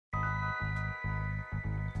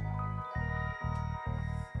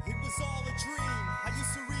was all a dream. I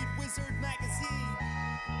used to read Wizard magazine.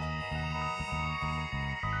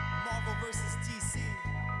 Marvel versus DC.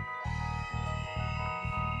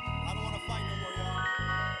 I don't want to fight no more, y'all.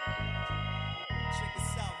 Check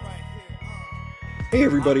this out right here. Hey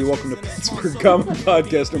everybody, welcome to Pittsburgh Comic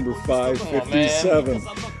Podcast number 557.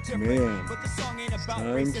 Man, it's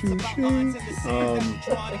time to change.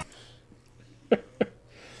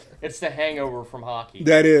 It's the hangover from hockey.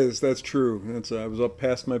 That's true. I was up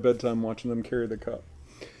past my bedtime watching them carry the cup.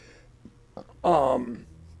 But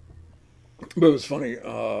it was funny.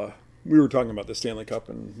 We were talking about the Stanley Cup,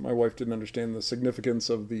 and my wife didn't understand the significance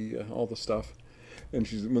of the all the stuff. And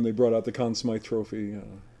when they brought out the Conn Smythe Trophy,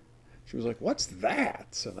 she was like, "What's that?"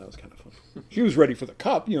 So that was kind of fun. She was ready for the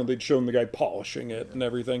cup. You know, they'd shown the guy polishing it and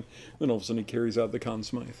everything. Then all of a sudden he carries out the Conn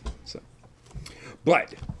Smythe.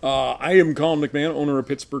 But I am Colin McMahon, owner of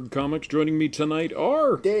Pittsburgh Comics. Joining me tonight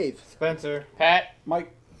are Dave, Spencer, Pat,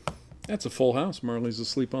 Mike. That's a full house. Marley's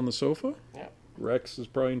asleep on the sofa. Yeah. Rex is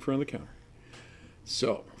probably in front of the counter.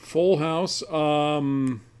 So, full house.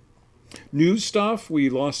 News stuff.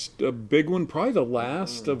 We lost a big one, probably the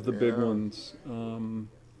last of the big ones.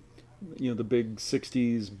 The big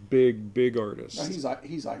 60s, big artists. No,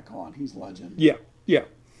 he's icon. He's legend. Yeah.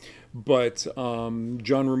 But John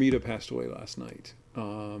Romita passed away last night.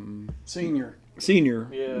 Senior.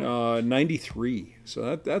 Yeah. 93.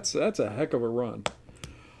 So that's a heck of a run.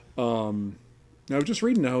 I was just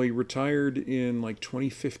reading how he retired in like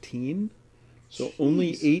 2015. So Jeez.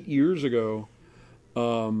 only 8 years ago.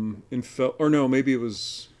 Maybe it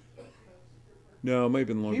was. No, it might have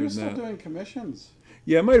been longer He was than still that. doing commissions.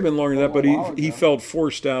 Yeah, it might have been longer than that, but A while he ago. felt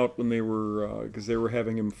forced out when they were because they were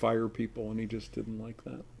having him fire people, and he just didn't like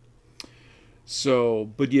that.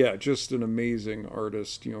 So, but yeah, just an amazing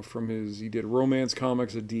artist. You know, he did romance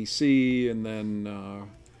comics at DC, and then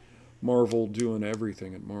Marvel, doing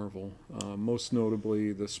everything at Marvel. Most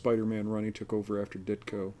notably, the Spider-Man run he took over after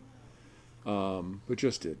Ditko. But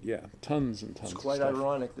just did, tons and tons. It's quite of stuff.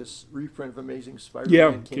 ironic. This reprint of Amazing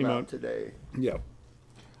Spider-Man came out today. Yeah.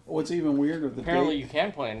 What's even weirder, apparently you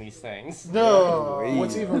can plan these things. No.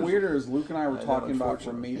 What's even weirder is Luke and I were I know, talking about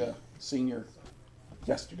unfortunately. Romita Sr.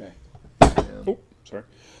 yesterday. Oh, sorry.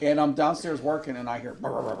 And I'm downstairs working, and I hear,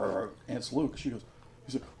 "Brr, brr, brr, brr," and it's Luke. He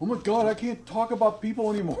said, "Oh my God, I can't talk about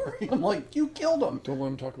people anymore." I'm like, "You killed him." Don't let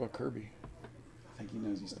him talk about Kirby. I think he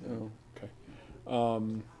knows he's dead. Oh, okay.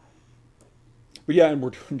 But yeah, and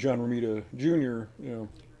we're doing John Romita Jr., You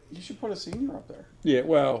should put a senior up there. Yeah,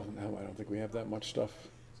 well, no, I don't think we have that much stuff,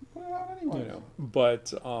 Put it out anyway.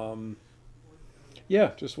 But,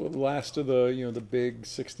 just the last of the big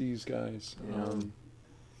 60s guys.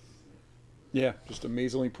 Just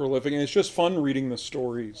amazingly prolific. And it's just fun reading the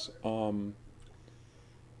stories. The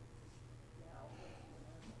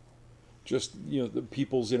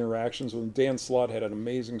people's interactions with him. Dan Slott had an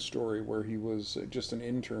amazing story where he was just an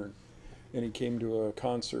intern. And he came to a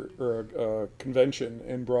concert or a convention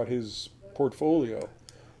and brought his portfolio.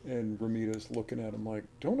 And Romita's looking at him like,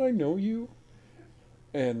 "Don't I know you?"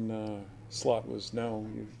 And Slott was, "No,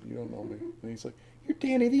 you don't know me." And he's like, "You're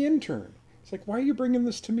Danny the intern." It's like, "Why are you bringing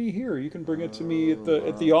this to me here? You can bring it to me at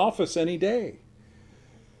the office any day."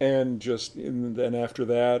 And then after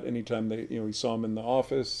that, anytime he saw him in the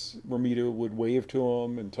office, Romita would wave to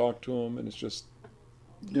him and talk to him, and it's just.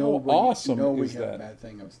 Awesome is that? A bad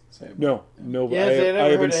thing to say about No. Yeah, I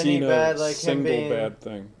haven't seen bad, a single bad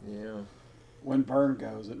thing. Yeah. When Byrne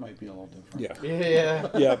goes, it might be a little different. Yeah. Yeah.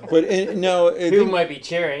 Yeah, but Who might be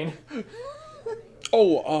cheering?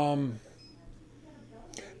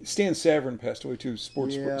 Stan Savran passed away too,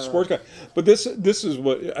 sports guy. But this is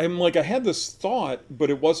what I'm like. I had this thought,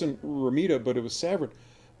 but it wasn't Romita, but it was Savran.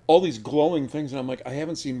 All these glowing things, and I'm like, I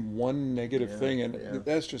haven't seen one negative thing, and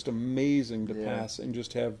that's just amazing to pass and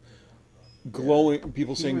just have glowing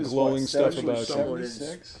people saying glowing stuff about you.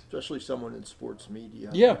 Especially someone in sports media.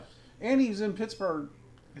 Yeah, and he's in Pittsburgh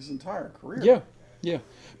his entire career. Yeah.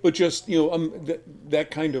 But just that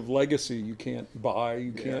kind of legacy you can't buy.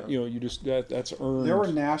 You can't. You just that's earned. There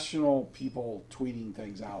were national people tweeting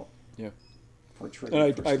things out. Yeah. For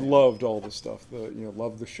tribute. And I loved all the stuff.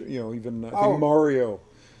 Loved the show. Even I think Mario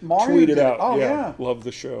tweeted did. out. Oh yeah. Love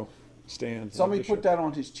the show. Stan. Somebody put that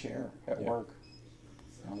on his chair at work.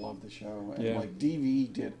 I love the show. And like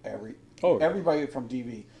DV did everybody from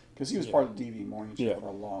DV, because he was part of the DV morning show for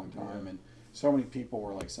a long time, and so many people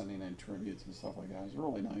were like sending in tributes and stuff like that. It was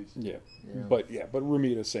really nice. Yeah. But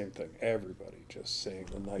Romita, same thing. Everybody just saying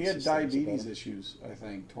the nicest. He had diabetes issues, I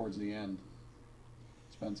think, towards the end.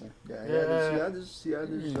 Spencer. Yeah, he had his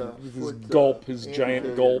his foot, gulp, his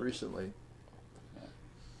giant gulp. recently.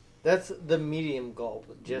 That's the medium gulp,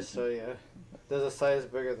 just so you. There's a size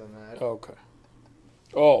bigger than that. Okay.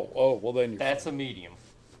 Oh, well then you're That's a medium.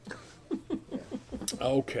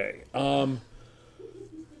 Okay. I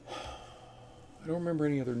don't remember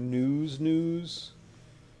any other news.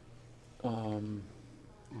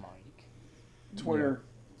 Mike. Twitter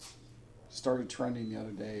started trending the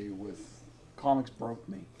other day with comics broke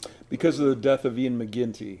me. Because of the death of Ian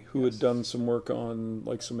McGinty, who had done some work on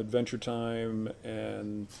like some Adventure Time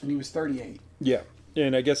and he was 38. Yeah.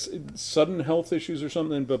 And I guess sudden health issues or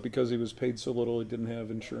something, but because he was paid so little, he didn't have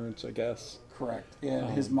insurance, I guess. Correct. And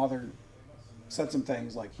his mother said some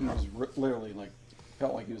things like he was literally like,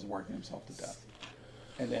 felt like he was working himself to death.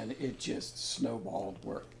 And then it just snowballed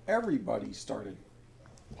where everybody started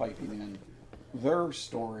piping in their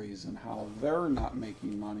stories and how they're not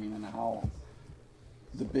making money and how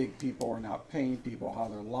the big people are not paying people, how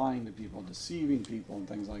they're lying to people, deceiving people and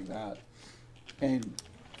things like that. And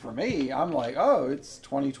for me, I'm like, oh, it's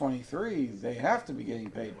 2023. They have to be getting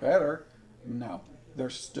paid better. No, they're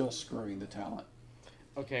still screwing the talent.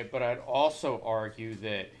 Okay, but I'd also argue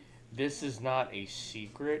that this is not a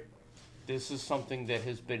secret. This is something that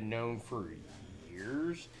has been known for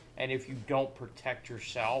years. And if you don't protect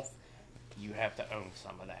yourself, you have to own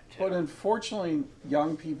some of that too. But unfortunately,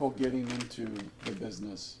 young people getting into the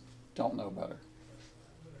business don't know better.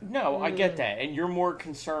 No, I get that. And you're more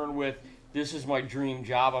concerned with, this is my dream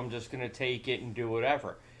job, I'm just going to take it and do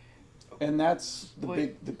whatever. And that's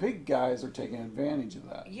the big guys are taking advantage of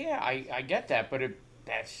that. Yeah, I get that, but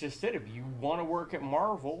that's just it. If you want to work at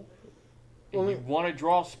Marvel, and you want to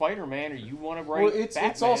draw Spider-Man, or you want to write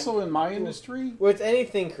Batman. It's also in my industry. Well, it's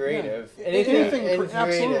anything creative. Yeah. Anything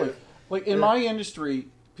absolutely. Like in my industry,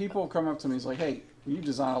 people come up to me and say, hey, will you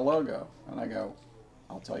design a logo? And I go,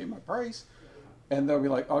 I'll tell you my price. And they'll be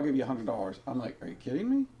like, I'll give you $100. I'm like, are you kidding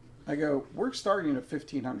me? I go, we're starting at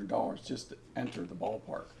 $1,500 just to enter the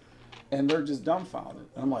ballpark. And they're just dumbfounded.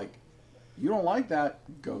 And I'm like, you don't like that?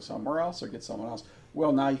 Go somewhere else or get someone else.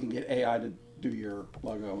 Well, now you can get AI to do your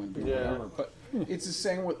logo and do whatever. But it's the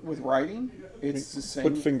same with writing. It's the same.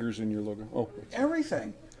 Put fingers in your logo. Oh,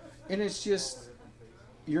 everything. And it's just,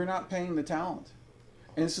 you're not paying the talent.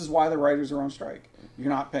 And this is why the writers are on strike. You're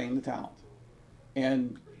not paying the talent.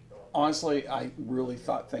 And honestly, I really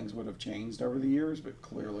thought things would have changed over the years, but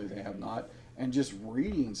clearly they have not. And just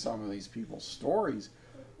reading some of these people's stories,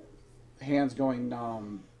 hands going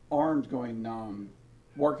numb, arms going numb,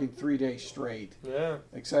 working 3 days straight,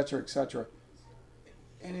 et cetera, et cetera.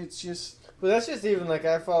 And it's just... Well, that's just even, like,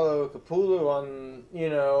 I follow Capullo on,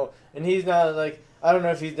 and he's not, like, I don't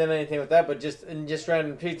know if he's done anything with that, but just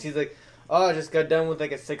random tweets, he's like, oh, I just got done with,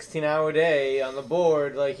 like, a 16-hour day on the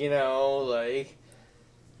board, like, like...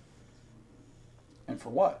 And for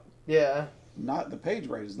what? Yeah. The page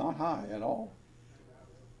rate is not high at all.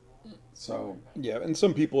 So... Yeah, and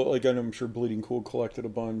some people, like, I'm sure Bleeding Cool collected a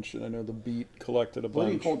bunch, and I know The Beat collected a bunch.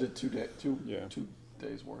 Bleeding Cool did 2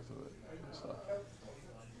 days worth of it. So.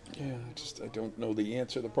 Yeah, I don't know the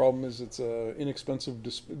answer. The problem is it's inexpensive.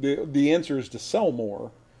 The answer is to sell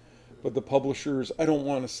more, but the publishers, I don't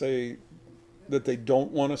want to say that they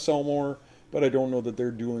don't want to sell more, but I don't know that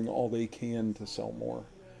they're doing all they can to sell more.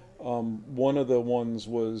 One of the ones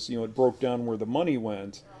was, it broke down where the money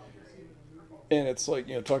went, and it's like,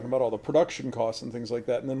 talking about all the production costs and things like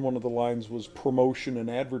that, and then one of the lines was promotion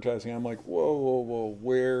and advertising. I'm like, whoa,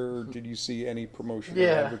 where did you see any promotion or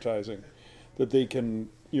advertising that they can...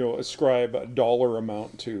 ascribe a dollar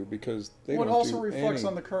amount to, because they don't do also reflects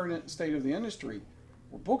on the current state of the industry,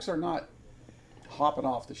 where books are not hopping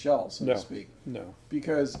off the shelves, so to speak. No.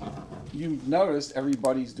 Because you've noticed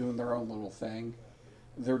everybody's doing their own little thing.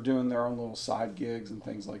 They're doing their own little side gigs and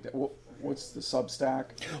things like that. What's the Substack?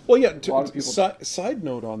 Well, yeah, side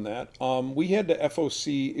note on that, we had to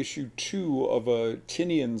FOC issue 2 of a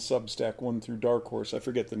Tinian Substack one through Dark Horse. I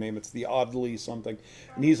forget the name. It's the Oddly something.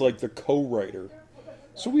 And he's like the co-writer.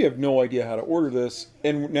 So we have no idea how to order this,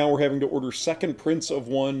 and now we're having to order second prints of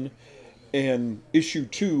one and issue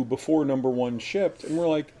 2 before number 1 shipped, and we're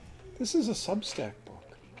like, this is a Substack book.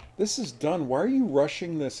 This is done. Why are you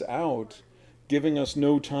rushing this out, giving us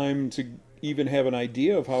no time to even have an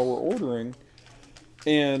idea of how we're ordering?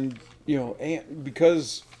 And,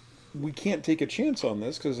 because we can't take a chance on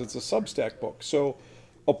this because it's a Substack book. So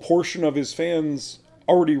a portion of his fans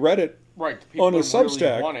already read it. Right, the people on a who Substack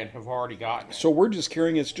really want it have already gotten it. So we're just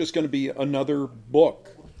carrying it's just going to be another book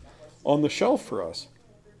on the shelf for us.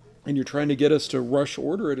 And you're trying to get us to rush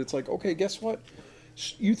order it. It's like, okay, guess what?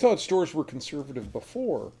 You thought stores were conservative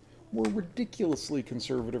before. We're ridiculously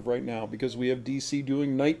conservative right now because we have DC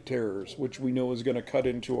doing Night Terrors, which we know is going to cut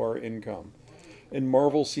into our income. And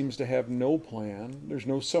Marvel seems to have no plan. There's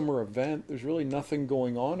no summer event. There's really nothing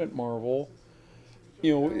going on at Marvel.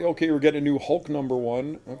 You know, okay, we're getting a new Hulk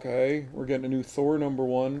 #1. Okay, we're getting a new Thor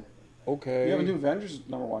 #1. Okay. You have a new Avengers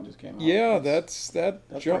 #1 just came out. Yeah,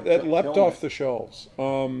 that leapt off the shelves.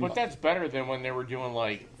 But that's better than when they were doing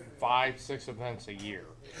like 5-6 events a year.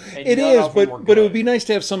 And it none is, of them were but it would good. be nice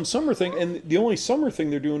to have some summer thing. And the only summer thing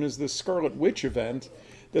they're doing is this Scarlet Witch event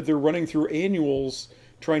that they're running through annuals,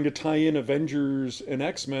 trying to tie in Avengers and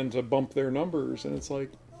X-Men to bump their numbers. And it's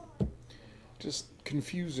like, just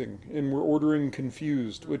confusing. And we're ordering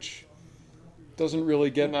confused, which doesn't really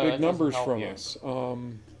get No, big that doesn't numbers help from you. us.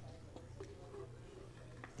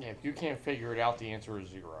 Yeah, if you can't figure it out, the answer is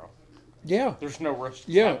 0. Yeah. There's no risk.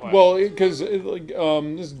 Yeah, that way. well, because this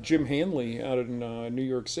is Jim Hanley out in New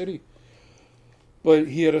York City. But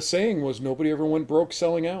he had a saying was nobody ever went broke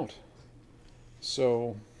selling out.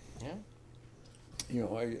 So, yeah. you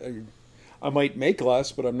know, I might make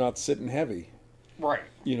less, but I'm not sitting heavy. Right.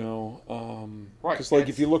 You know, Right. because like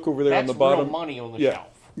if you look over there on the That's bottom, real money on the yeah,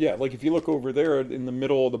 shelf. yeah, like if you look over there in the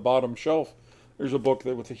middle of the bottom shelf, there's a book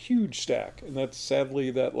that with a huge stack, and that's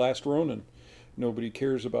sadly that Last Ronin. Nobody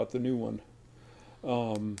cares about the new one.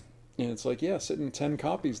 And it's like, yeah, sitting 10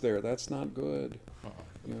 copies there, that's not good.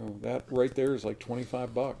 You know, that right there is like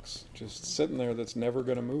 $25, just sitting there that's never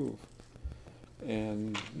going to move.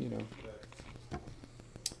 And, you know,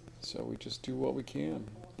 so we just do what we can.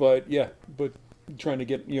 But, yeah, but trying to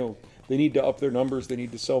get, you know, they need to up their numbers, they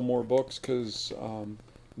need to sell more books, because, and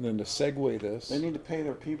then to segue this. They need to pay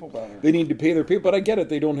their people better. They need to pay their people, but I get it,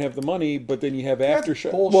 they don't have the money, but then you have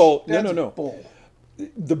aftershock. Bullshit. Well, That's no. bull.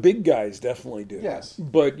 The big guys definitely do. Yes.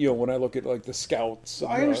 But, you know, when I look at, like, the Scouts,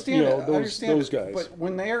 I understand you know, that. those, I understand those guys. But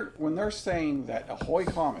when they're saying that Ahoy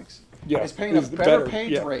Comics Yeah, is paying a is better better,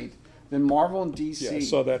 page yeah. rate than Marvel and DC, Yeah, I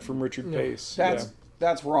saw that from Richard Pace.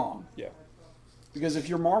 that's wrong. Yeah. Because if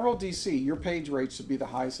you're Marvel DC, your page rate should be the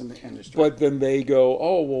highest in the industry. But then they go,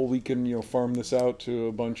 oh, well, we can, you know, farm this out to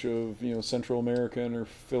a bunch of, you know, Central American or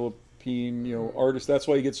Philippine, you know, artists. That's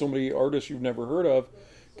why you get so many artists you've never heard of,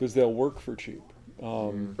 because they'll work for cheap.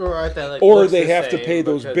 Or aren't they, like, Or looks they the have to same pay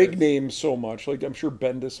those because big it's- names so much. Like, I'm sure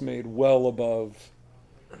Bendis made well above,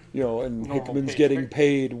 you know, and Normal Hickman's page getting rate.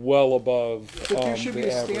 paid well above But there should be the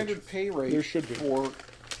a average. standard pay rate There should be. for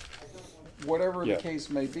whatever Yeah. the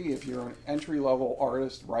case may be. If you're an entry-level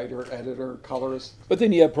artist, writer, editor, colorist, But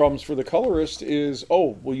then you have problems for the colorist is,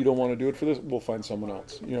 oh, well, you don't want to do it for this? We'll find someone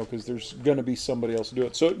else, you know, because there's going to be somebody else to do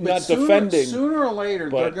it. So but not sooner, defending. Sooner or later,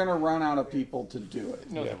 but- they're going to run out of people to do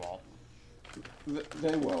it. No, Yeah. they won't.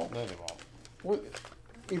 They will. No, they won't. What-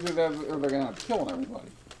 Either that or they're going to end up killing everybody.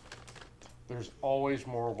 There's always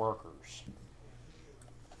more workers.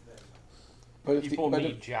 But if People the, but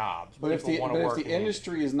need if, jobs. but if People the, want but to if work the in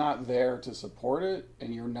industry is not there to support it,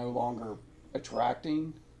 and you're no longer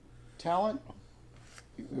attracting talent,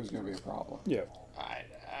 there's going to be a problem. Yeah.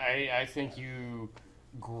 I think you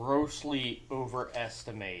grossly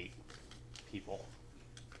overestimate people.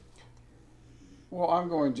 Well, I'm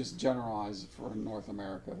going to just generalize for North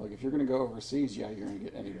America. Like, if you're going to go overseas, yeah, you're going to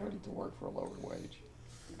get anybody to work for a lower wage.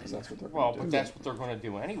 Because that's what they're Well, going to do. but that's what they're going to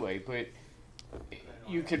do anyway. But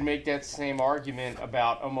you could make that same argument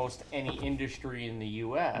about almost any industry in the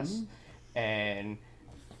U.S. Mm-hmm. And,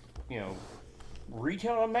 you know,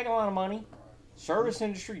 retail doesn't make a lot of money. Service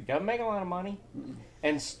industry doesn't make a lot of money. Mm-hmm.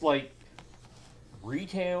 And, like,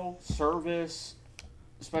 retail, service,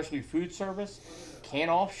 especially food service,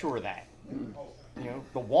 can't offshore that. Mm-hmm. You know,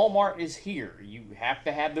 the Walmart is here. You have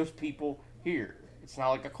to have those people here. It's not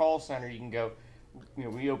like a call center. You can go, you know,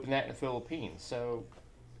 we opened that in the Philippines. So,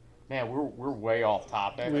 man, we're way off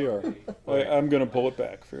topic. We are. I'm going to pull it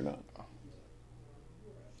back. Fear not.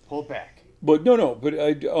 Pull it back. But no. But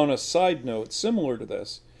on a side note, similar to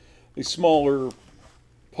this, a smaller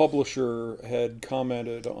publisher had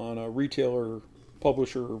commented on a retailer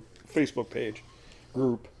publisher Facebook page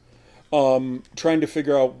group, trying to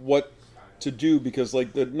figure out what to do, because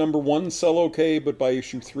like the number one sell okay, but by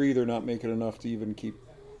issue 3 they're not making enough to even keep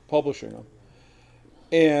publishing them.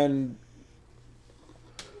 And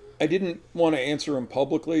I didn't want to answer him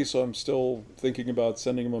publicly, so I'm still thinking about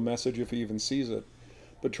sending him a message if he even sees it.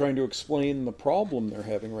 But trying to explain the problem they're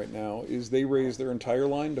having right now is they raised their entire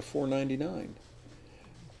line to $4.99.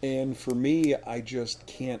 And for me, I just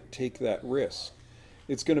can't take that risk.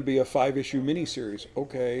 It's going to be a 5-issue miniseries.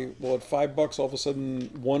 Okay, well at $5, all of a sudden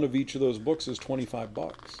one of each of those books is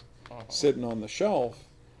 $25, sitting on the shelf,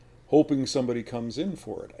 hoping somebody comes in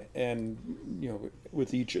for it. And you know,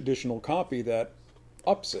 with each additional copy, that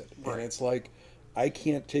ups it. Right. And it's like, I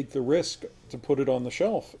can't take the risk to put it on the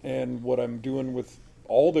shelf. And what I'm doing with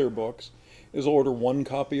all their books is I'll order one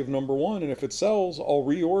copy of number 1, and if it sells, I'll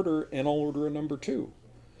reorder and I'll order a number 2.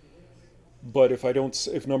 But if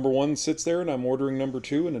number 1 sits there and I'm ordering number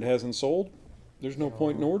 2 and it hasn't sold, there's no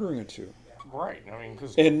point in ordering a 2. Right. I mean,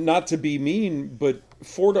 and not to be mean, but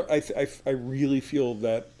I really feel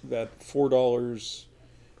that $4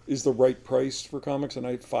 is the right price for comics, and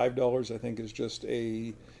 $5 I think is just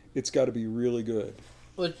it's got to be really good.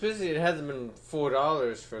 Well, it's basically, it hasn't been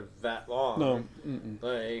 $4 for that long. No.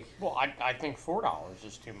 Well, I think $4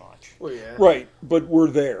 is too much. Well, yeah. Right, but we're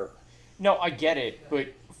there. No, I get it, but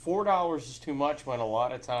 $4 is too much when a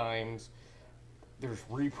lot of times there's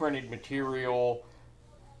reprinted material.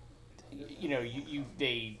 You know,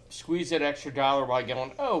 they squeeze that extra dollar by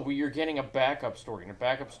going, oh, well, you're getting a backup story. And a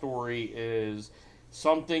backup story is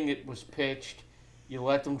something that was pitched. You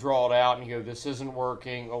let them draw it out and you go, this isn't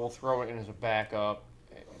working. Oh, we'll throw it in as a backup.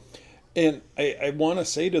 And I want to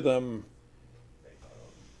say to them,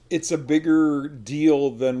 it's a bigger deal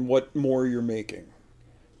than what more you're making.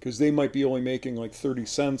 Because they might be only making like 30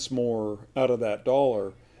 cents more out of that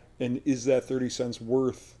dollar. And is that 30 cents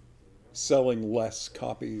worth selling less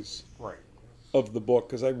copies of the book?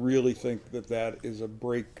 Because I really think that is a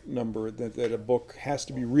break number, that a book has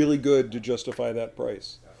to be really good to justify that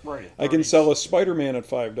price. Right. I can sell a Spider-Man at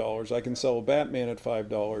 $5. I can sell a Batman at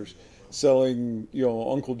 $5. Selling,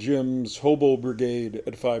 Uncle Jim's Hobo Brigade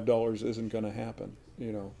at $5 isn't going to happen.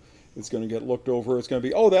 It's going to get looked over. It's going to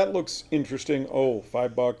be, oh, that looks interesting. Oh,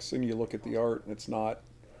 $5, and you look at the art, and it's not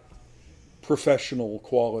professional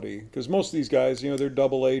quality. Because most of these guys, they're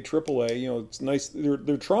AA, AAA. It's nice.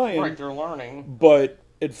 They're trying. Right, they're learning. But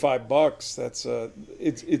at $5, that's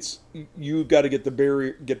it's you got to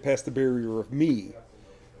get past the barrier of me,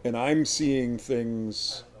 and I'm seeing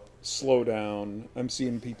things slow down. I'm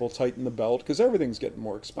seeing people tighten the belt because everything's getting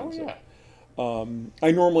more expensive. Oh, yeah.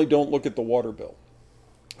 I normally don't look at the water bill.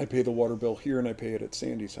 I pay the water bill here and I pay it at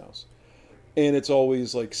Sandy's house. And it's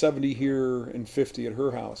always like 70 here and 50 at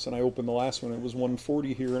her house. And I opened the last one, it was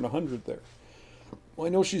 140 here and 100 there. Well, I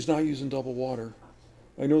know she's not using double water.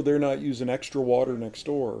 I know they're not using extra water next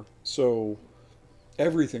door. So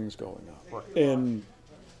everything's going up. Right. And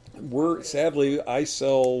sadly, I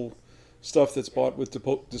sell stuff that's bought with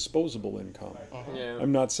disposable income. Yeah.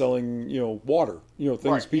 I'm not selling, water,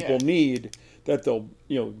 things people need that they'll,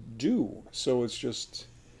 do. So it's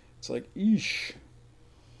like, eesh.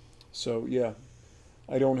 So, yeah,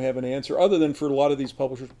 I don't have an answer other than for a lot of these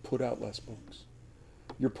publishers, put out less books.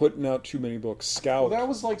 You're putting out too many books. Scout. Well, that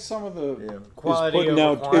was like some of the quality is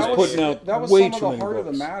putting out that was way some too of the many heart books.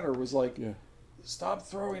 of the matter was like, stop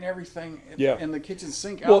throwing everything Yeah. in the kitchen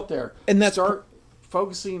sink Well, out there. and that's start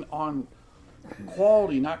focusing on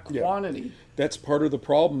quality, not quantity. That's part of the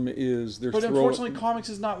problem is they're But unfortunately, comics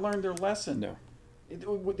has not learned their lesson. No.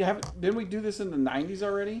 Didn't we do this in the 90s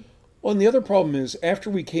already? Well, and the other problem is after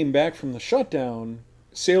we came back from the shutdown,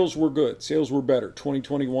 sales were good. Sales were better.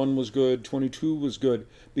 2021 was good. 22 was good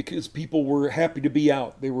because people were happy to be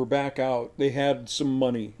out. They were back out. They had some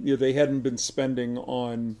money. They hadn't been spending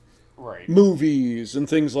on movies and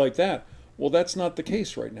things like that. Well, that's not the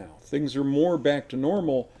case right now. Things are more back to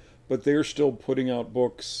normal, but they're still putting out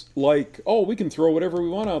books like, oh, we can throw whatever we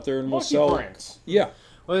want out there and we'll sell. Prints. Yeah.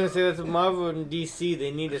 Well, I was going to say, that's what Marvel and DC, they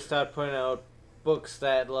need to start putting out books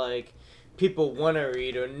that, like, people want to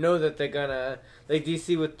read or know that they're going to, like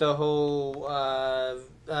DC with the whole,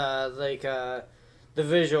 the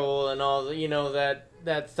visual and all,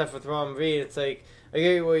 that stuff with Ron Reed. It's like, I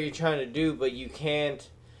get what you're trying to do, but you can't,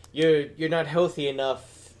 you're not healthy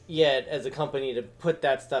enough yet as a company to put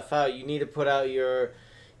that stuff out. You need to put out your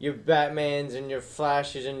Batmans and your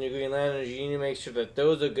Flashes and your Green Lanterns. You need to make sure that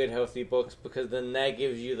those are good, healthy books because then that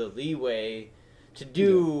gives you the leeway to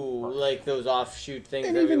do like those offshoot things.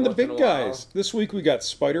 And even the big guys. This week we got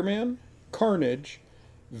Spider-Man, Carnage,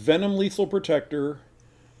 Venom Lethal Protector,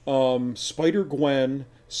 Spider-Gwen,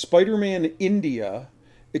 Spider-Man India,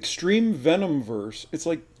 Extreme Venomverse. It's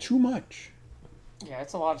like too much. Yeah,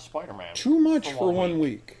 it's a lot of Spider-Man. Too much for 1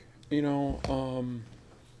 week. We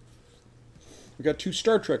got 2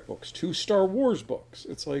 Star Trek books, 2 Star Wars books.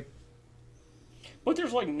 It's like... But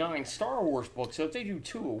there's like 9 Star Wars books, so if they do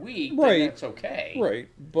 2 a week, then that's okay. Right,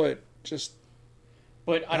 but just...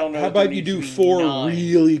 But I don't know. How about you do 4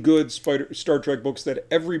 really good Star Trek books that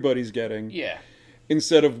everybody's getting? Yeah.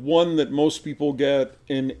 Instead of 1 that most people get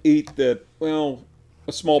and 8 that, well,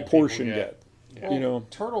 a small portion get. Well,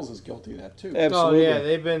 Turtles is guilty of that too. Absolutely. Oh yeah,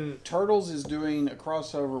 they've been. Turtles is doing a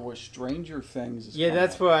crossover with Stranger Things. Yeah,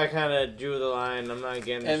 that's where I kind of drew the line. I'm not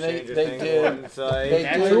getting the Stranger Things.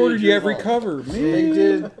 I ordered you every cover. Man. They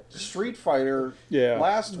did Street Fighter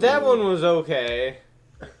last week. That one was okay.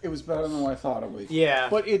 It was better than what I thought it would be. Yeah.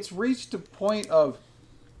 But it's reached a point of,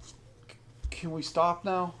 can we stop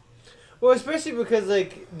now? Well, especially because,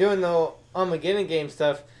 like, during the Armageddon game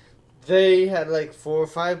stuff, they had, like, 4 or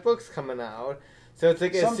 5 books coming out. So it's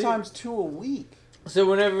like... Sometimes 2 a week. So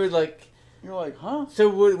whenever, like... You're like, huh?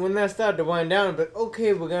 So when that started to wind down, but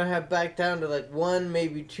okay, we're going to have back down to, like, 1,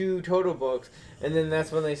 maybe 2 total books. And then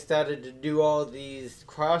that's when they started to do all these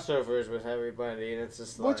crossovers with everybody. And it's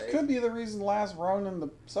just like... Which could be the reason Last Ronin, the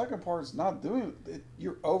second part's not doing it.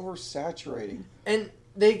 You're oversaturating. And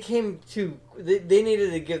they came to... They needed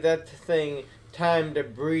to give that thing time to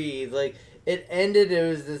breathe. Like, it ended, it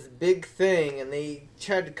was this big thing, and they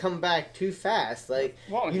tried to come back too fast. Like,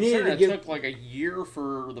 well, you needed to it took like a year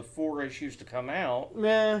for the 4 issues to come out.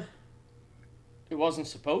 Yeah. It wasn't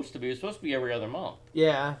supposed to be. It was supposed to be every other month.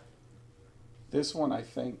 Yeah. This one, I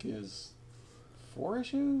think, is 4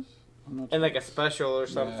 issues? I'm not sure. And like a special or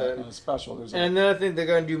something. Yeah, and a special. There's And then I think they're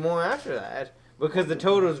going to do more after that. Because the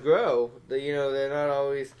totals grow. They're not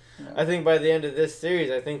always... Yeah. I think by the end of this series,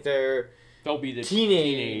 I think They'll be the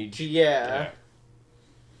teenage. Yeah.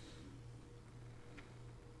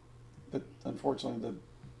 But unfortunately, the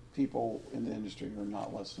people in the industry are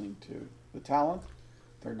not listening to the talent.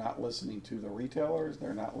 They're not listening to the retailers.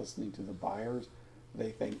 They're not listening to the buyers. They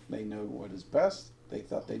think they know what is best. They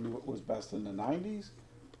thought they knew what was best in the 90s.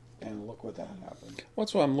 And look what that happened. Well,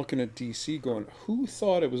 that's why I'm looking at DC going, who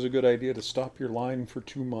thought it was a good idea to stop your line for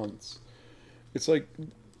 2 months? It's like...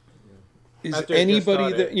 Is After it just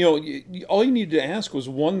anybody started. that, all you needed to ask was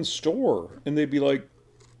one store, and they'd be like,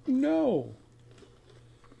 no.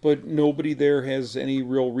 But nobody there has any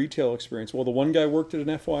real retail experience. Well, the one guy worked at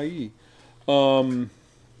an FYE.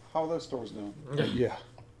 How are those stores doing? Yeah.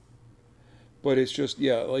 But it's just,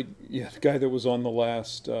 the guy that was on the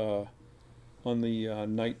last, on the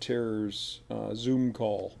Night Terrors Zoom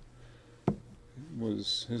call,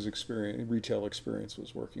 was his retail experience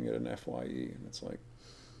was working at an FYE, and it's like,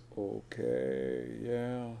 okay,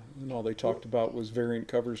 yeah. And all they talked about was variant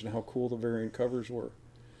covers and how cool the variant covers were.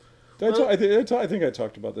 I think I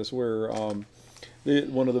talked about this, where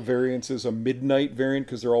one of the variants is a midnight variant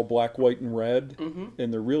because they're all black, white, and red,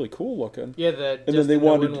 and they're really cool looking. Yeah, and then they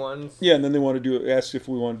wanted ones. Yeah, and then they wanted to ask if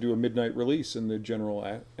we want to do a midnight release, and the general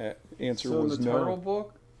answer So was in the no. Turtle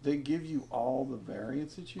book, they give you all the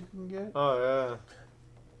variants that you can get. Oh, yeah.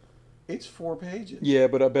 It's 4 pages. Yeah,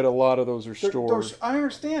 but I bet a lot of those are stored. I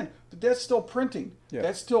understand, but that's still printing. Yeah.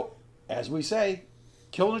 That's still, as we say,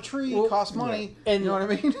 killing a tree costs money. Yeah. And- you know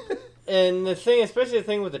what I mean? And the thing, especially the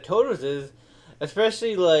thing with the totals is,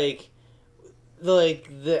 especially like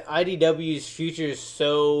the IDW's future is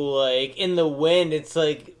so like in the wind. It's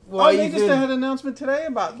like, why they just had an announcement today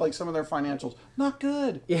about like some of their financials. Not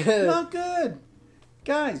good. Yeah. Not good.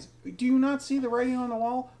 Guys, do you not see the writing on the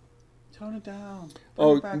wall? Tone it down.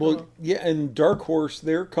 Bring it back up. Yeah, and Dark Horse,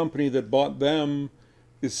 their company that bought them,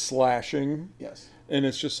 is slashing. Yes. And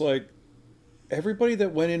it's just like, everybody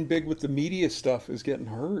that went in big with the media stuff is getting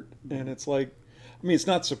hurt. And it's like, I mean, it's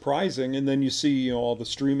not surprising. And then you see, all the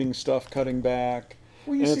streaming stuff cutting back.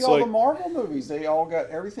 Well, you and see it's all like, the Marvel movies.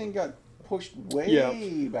 Everything got pushed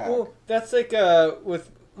way back. Well, that's like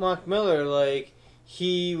with Mark Miller. Like,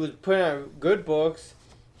 he was putting out good books.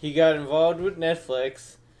 He got involved with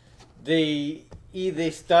Netflix. They either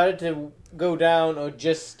started to go down or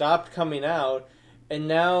just stopped coming out. And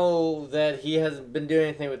now that he hasn't been doing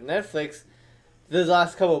anything with Netflix, the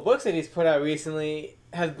last couple of books that he's put out recently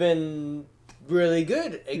have been really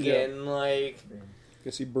good again. Yeah. Like,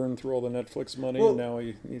 guess he burned through all the Netflix money, Well, and now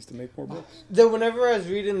he needs to make more books. though whenever I was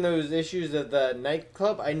reading those issues of the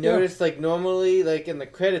nightclub, I noticed like normally like in the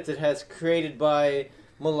credits it has created by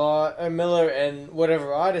Miller and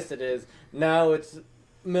whatever artist it is. Now it's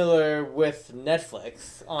Miller with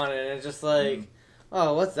Netflix on it, and it's just like,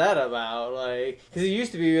 oh, what's that about? Like, because he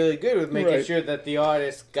used to be really good with making sure that the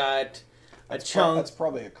artist got a chunk. That's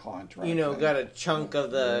probably a contract. thing. Got a chunk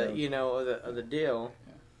of the of the deal.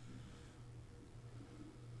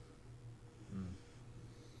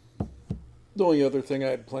 The only other thing I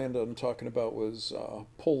had planned on talking about was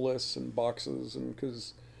pull lists and boxes, and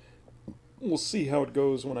because we'll see how it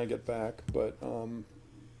goes when I get back. But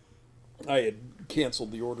I had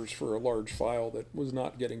canceled the orders for a large file that was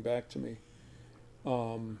not getting back to me,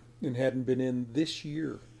 and hadn't been in this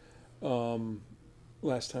year.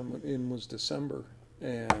 Last time in was December,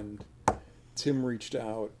 and Tim reached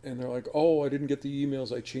out, and they're like, "Oh, I didn't get the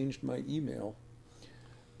emails. I changed my email."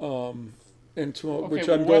 And to which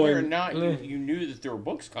I'm whether going, or not you knew that there were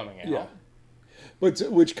books coming out. yeah. But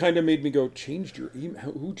which kind of made me go, changed your email?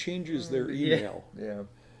 Who changes their email? Yeah.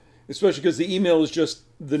 Especially because the email is just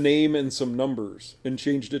the name and some numbers, and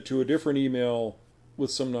changed it to a different email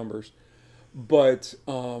with some numbers, but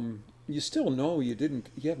you still know you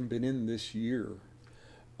haven't been in this year.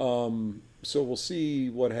 So we'll see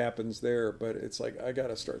what happens there. But it's like I got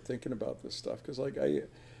to start thinking about this stuff because like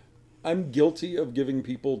I'm guilty of giving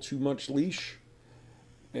people too much leash.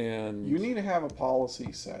 And you need to have a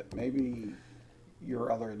policy set. Maybe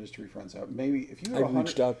your other industry friends have. Maybe if you have I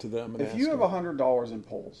reached out to them. And if you have $100 in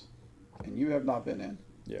polls, and you have not been in,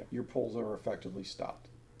 yeah, your polls are effectively stopped.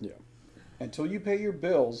 Yeah. Until you pay your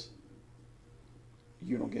bills,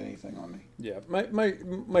 you don't get anything on me. Yeah.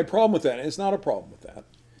 My problem with that, and it's not a problem with that.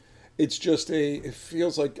 It's just it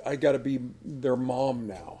feels like I got to be their mom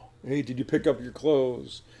now. Hey, did you pick up your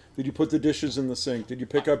clothes? Did you put the dishes in the sink? Did you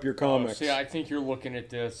pick up your comics? See, I think you're looking at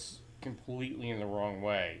this completely in the wrong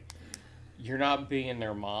way. You're not being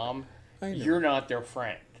their mom. You're not their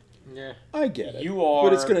friend. Yeah, I get it. You are,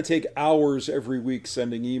 but it's going to take hours every week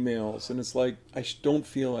sending emails, and it's like I don't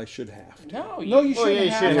feel I should have to. No, you shouldn't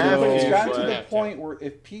have to. But it's gotten to the have point where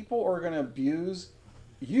if people are going to abuse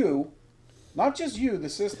you, not just you, the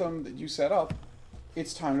system that you set up,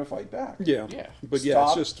 it's time to fight back. Yeah. But yeah,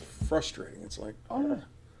 it's just frustrating. It's like,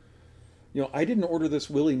 I didn't order this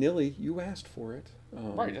willy-nilly. You asked for it.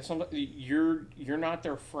 Right. That's not, you're not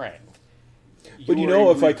their friend. But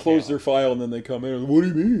if I close their file and then they come in, what do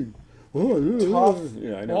you mean? Tough.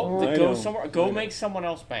 Yeah, I know. Well, somewhere. Go make someone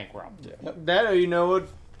else bankrupt. Yeah. That or what?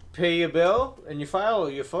 Pay your bill and your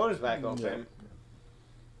phone is back open. Yeah.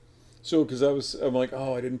 So, because I'm like,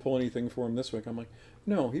 I didn't pull anything for him this week. I'm like,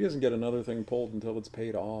 no, he doesn't get another thing pulled until it's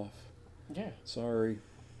paid off. Yeah. Sorry.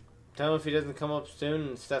 Tell him if he doesn't come up soon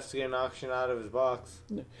and stuff's getting auctioned out of his box.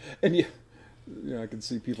 And I can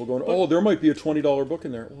see people going, there might be a $20 book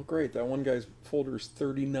in there. Well, great. That one guy's folder is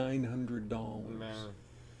 $3,900. Man.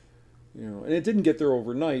 And it didn't get there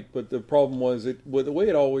overnight, but the problem was the way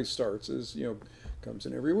it always starts is, comes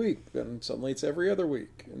in every week, then suddenly it's every other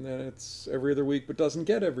week, and then it's every other week but doesn't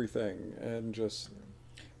get everything, and just...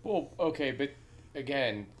 Well, okay, but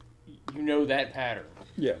again, that pattern.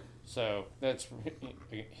 Yeah. So that's...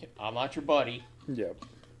 I'm not your buddy. Yeah.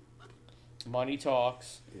 Money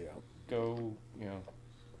talks. Yeah. Go,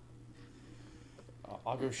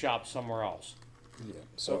 I'll go shop somewhere else. Yeah.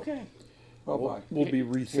 So okay. We'll be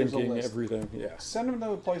rethinking everything. Yeah. Send them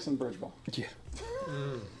to a place in Bridgeville. Yeah.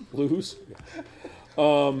 Lose. Yeah.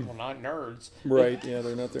 Well, not nerds. Right. Yeah,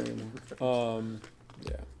 they're not there anymore.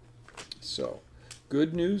 Yeah. So,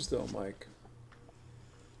 good news though, Mike.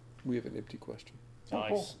 We have an empty question. Nice.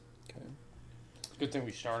 Cool. Okay. Good thing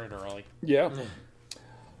we started early. Yeah.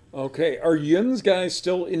 Okay. Are Yin's guys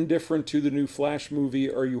still indifferent to the new Flash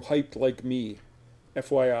movie? Are you hyped like me?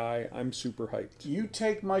 FYI, I'm super hyped. You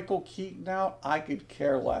take Michael Keaton out, I could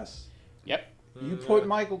care less. Yep. You put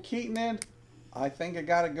Michael Keaton in, I think I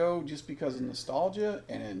gotta go just because of nostalgia.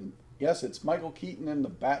 And yes, it's Michael Keaton in the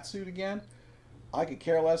Batsuit again. I could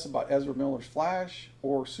care less about Ezra Miller's Flash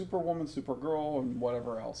or Superwoman, Supergirl, and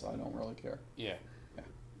whatever else. I don't really care. Yeah.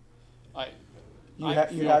 You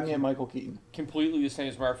had me at Michael Keaton. Completely the same.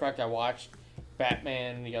 As a matter of fact, I watched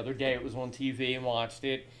Batman the other day. It was on TV and watched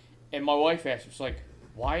it. And my wife asked, "It's like,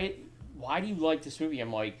 why do you like this movie?"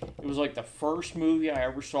 I'm like, it was like the first movie I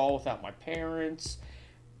ever saw without my parents.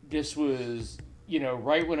 This was,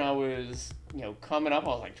 right when I was, coming up. I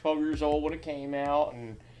was like 12 years old when it came out,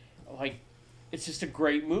 and like, it's just a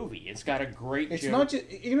great movie. It's got a great. It's not just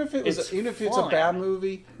even if it's a bad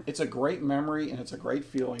movie, it's a great memory and it's a great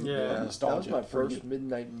feeling. Yeah, nostalgia. That was my first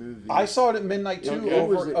midnight movie. I saw it at midnight too.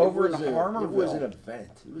 Over in Harmerville. It was an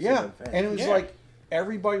event. And it was like.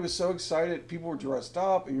 Everybody was so excited. People were dressed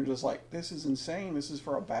up, and you're just like, "This is insane! This is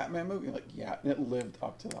for a Batman movie." You're like, yeah, and it lived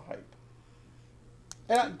up to the hype.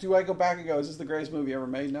 And do I go back and go, "Is this the greatest movie ever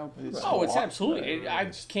made?" No, but it's it's absolutely. I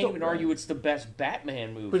can't even argue it's the best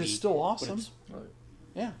Batman movie. But it's still awesome. Right.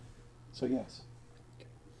 Yeah. So yes,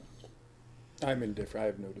 I'm indifferent. I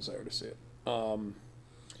have no desire to see it. I'm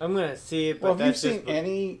gonna see it. But have you seen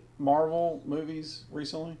any Marvel movies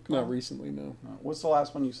recently? Not recently, no. What's the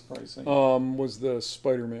last one you probably seen? Was the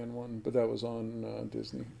Spider-Man one, but that was on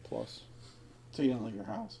Disney Plus. So you didn't leave your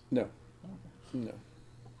house? No. Okay. No.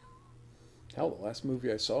 Hell, the last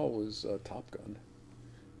movie I saw was Top Gun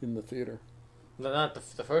in the theater. No, not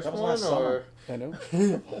the first That was one, last summer. I know.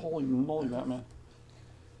 Holy moly, Batman!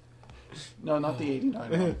 No, not the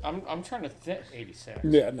 '89 one. I'm trying to think. 86.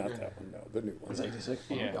 Yeah, not that one. No, the new one. It's '86.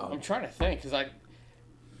 Oh my Yeah, God. I'm trying to think because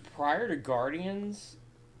prior to Guardians,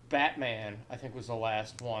 Batman I think was the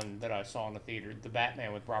last one that I saw in the theater. The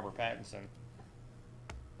Batman with Robert Pattinson.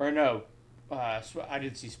 Or no, I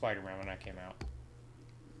did see Spider-Man when that came out.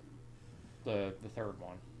 The third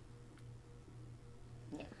one.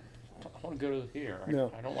 Yeah. I want to go to the theater.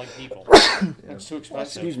 No. I don't like people. It's too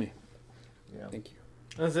expensive. Excuse me. Yeah. Thank you.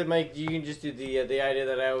 That's it, Mike. You can just do the idea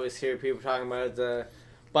that I always hear people talking about is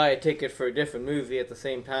buy a ticket for a different movie at the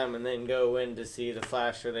same time and then go in to see the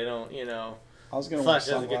Flash, or they don't, I was going to wear Flash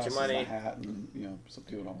doesn't get your sunglasses money. and a hat, and some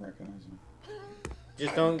people don't recognize him.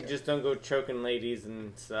 Just don't go choking ladies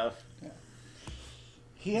and stuff. Yeah.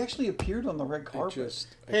 He actually appeared on the red carpet.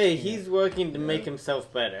 Hey, he's working to make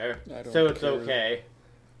himself better, so it's okay.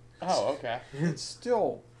 Oh, okay. It's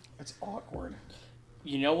awkward.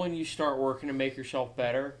 You know when you start working to make yourself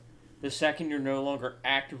better? The second you're no longer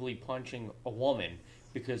actively punching a woman,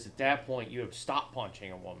 because at that point you have stopped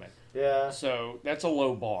punching a woman. Yeah. So that's a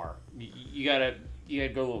low bar. You gotta go a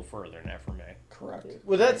little further than that for me. Correct.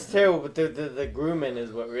 Well, that's terrible, but the grooming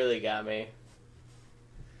is what really got me.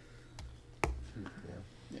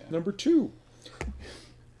 Yeah. Number 2.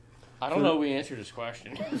 I don't know if we answered this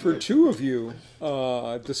question. For 2 of you,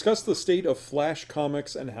 discuss the state of Flash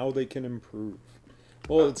comics and how they can improve.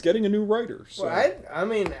 Well, it's getting a new writer. So. Well,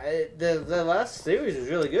 the last series was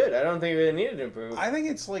really good. I don't think it needed to improve. I think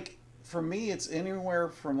it's for me, it's anywhere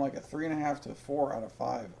from a 3.5 to 4 out of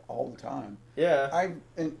 5 all the time. Yeah. I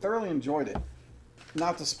thoroughly enjoyed it.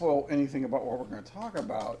 Not to spoil anything about what we're going to talk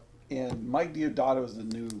about, and Mike Deodato is the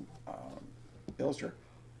new illustrator.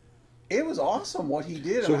 It was awesome what he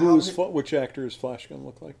did. So which actor is Flash going to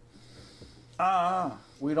look like?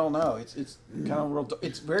 We don't know. It's kind of real.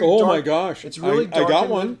 It's very. Oh dark. my gosh! It's really. I got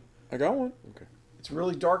one. I got one. Okay. It's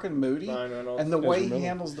really dark and moody, and the way he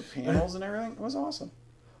handles the panels and everything was awesome.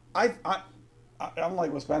 I'm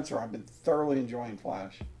like with Spencer. I've been thoroughly enjoying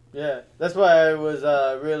Flash. Yeah, that's why I was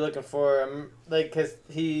really looking for him, because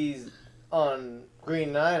he's on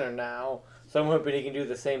Green Lantern now, so I'm hoping he can do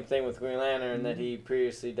the same thing with Green Lantern that he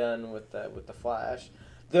previously done with the Flash.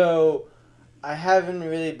 Though I haven't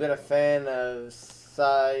really been a fan of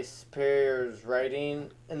Cy Superior's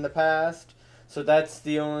writing in the past, so that's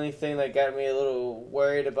the only thing that got me a little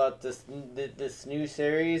worried about this new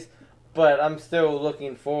series. But I'm still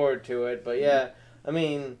looking forward to it. But yeah, I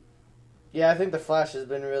mean, I think The Flash has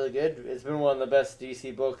been really good. It's been one of the best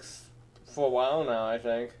DC books for a while now, I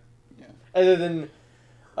think. Yeah. Other than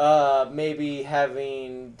maybe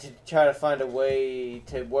having to try to find a way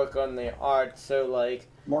to work on the art, so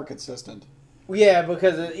more consistent. Yeah,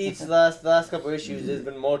 because the last couple issues, there's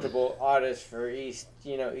been multiple artists for each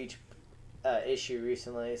issue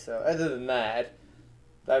recently. So other than that,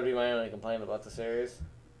 that would be my only complaint about the series.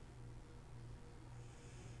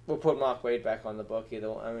 We'll put Mark Waid back on the book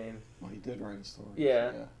either. I mean, well, he did write a story.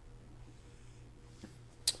 Yeah.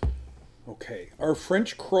 Okay, are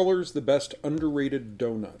French crullers the best underrated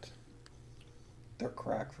donut? They're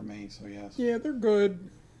crack for me, so yes. Yeah, they're good.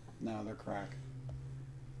 No, they're crack.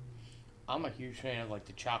 I'm a huge fan of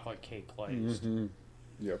the chocolate cake glazed. Mm-hmm.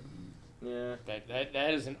 Yep. Yeah.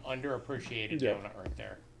 That is an underappreciated donut right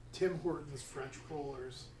there. Tim Hortons French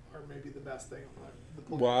rollers are maybe the best thing on the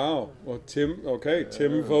planet. Wow. Well, Tim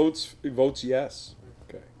votes yes.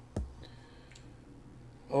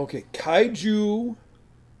 Okay, Kaiju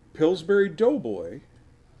Pillsbury Doughboy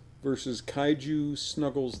versus Kaiju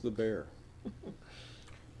Snuggles the Bear.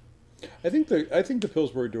 I think the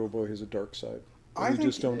Pillsbury Doughboy has a dark side. I think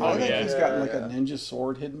he's got a ninja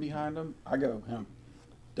sword hidden behind him. I go him,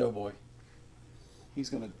 Doughboy. He's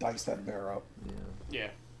gonna dice that bear up. Yeah,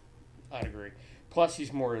 I'd agree. Plus,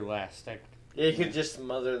 he's more elastic. Yeah, he could just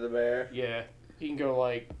smother the bear. Yeah, he can go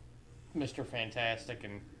like Mr. Fantastic,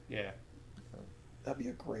 and yeah. That'd be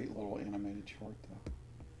a great little animated short, though.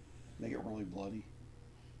 Make it really bloody.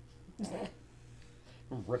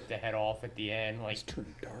 Rip the head off at the end, It's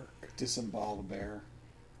turned dark. Disembowel the bear.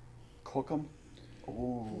 Cook him.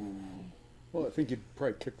 Ooh. Well, I think you'd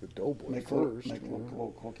probably kick the Doughboy Make first.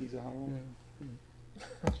 little cookies out of him.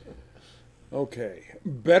 Okay,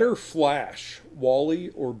 better Flash, Wally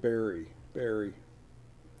or Barry? Barry.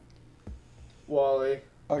 Wally.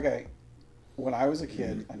 Okay. When I was a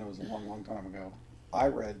kid, I know it was a long, long time ago, I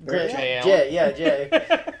read Jay. Jay. Jay.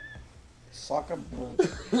 Suck a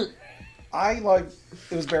bullshit.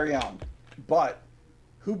 It was Barry Allen. But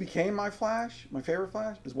who became my Flash, my favorite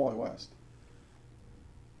Flash, is Wally West.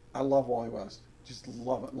 I love Wally West. Just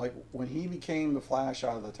love it. Like, when he became the Flash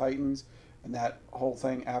out of the Titans, and that whole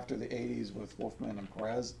thing after the 80s with Wolfman and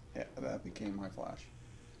Perez, that became my Flash.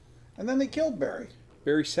 And then they killed Barry.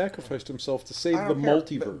 Barry sacrificed himself to save I the don't care.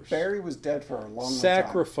 multiverse. Barry was dead for a long, long time.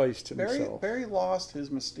 Sacrificed himself. Barry lost his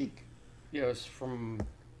mystique. Yeah, it was from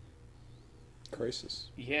Crisis.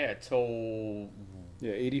 till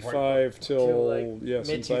 85 till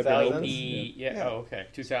since I've been mid-2000s? open. Oh, okay,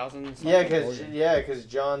 2000s. Yeah, because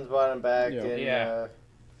John's brought him back. Yeah. And, Yeah.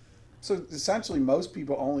 So essentially, most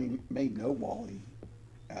people only may know Wally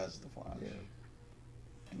as the Flash. Yeah.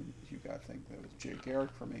 And you got to think that was Jay Garrick.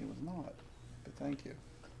 For me, it was not. But thank you.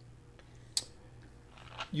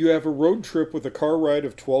 You have a road trip with a car ride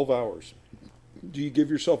of 12 hours. Do you give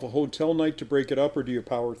yourself a hotel night to break it up, or do you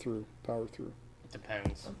power through?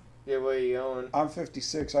 Depends. Yeah, where you going? I'm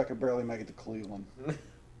 56. I could barely make it to Cleveland.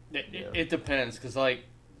 It depends, because, like,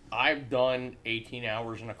 I've done 18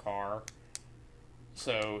 hours in a car.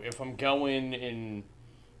 So if I'm going and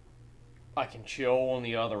I can chill on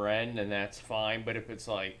the other end, then that's fine. But if it's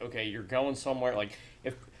like, okay, you're going somewhere, like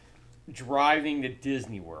if driving to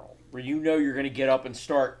Disney World, where you know you're going to get up and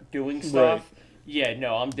start doing stuff, Right. yeah,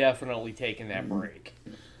 no, I'm definitely taking that break.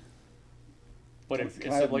 But if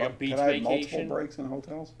Can it's like a beach can I have multiple vacation, breaks in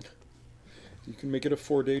hotels? You can make it a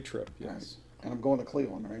 4-day trip. Yes. Right. And I'm going to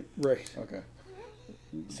Cleveland, right? Right. Okay.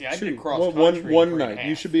 see, I Two. did cross Well, country one in 3.5. night.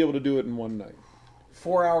 You should be able to do it in one night.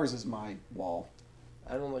 4 hours is my wall.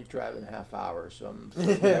 I don't like driving half hours, so I'm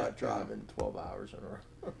certainly not driving 12 hours in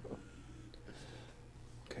a row.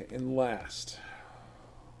 Okay, and last.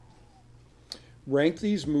 Rank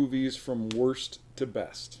these movies from worst to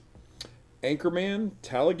best. Anchorman,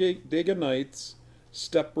 Talladega Nights,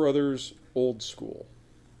 Step Brothers, Old School.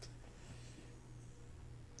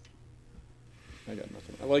 I got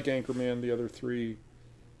nothing. I like Anchorman. The other three.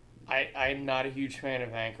 I'm not a huge fan of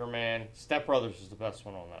Anchorman. Step Brothers is the best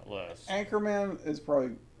one on that list. Anchorman is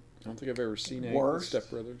probably, I don't think I've ever seen Worst? Step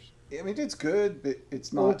Brothers. I mean, it's good, but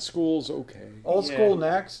it's not. Old School's okay. Old Yeah. School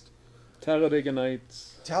next. Talladega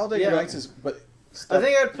Nights. Talladega Yeah. Nights is, but I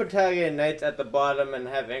think I'd put Talladega Nights at the bottom and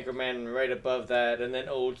have Anchorman right above that, and then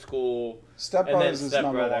Old School. Step and then Brothers is Step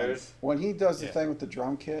number Brothers. one. When he does the Yeah. thing with the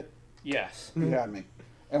drum kit, Yes. he had me.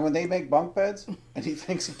 And when they make bunk beds and he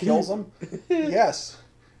thinks he kills them, yes.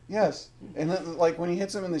 Yes. And then, like, when he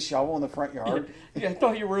hits him in the shovel in the front yard. Yeah, I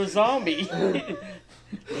thought you were a zombie.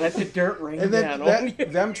 Let the dirt rain And then down on you.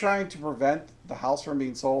 them trying to prevent the house from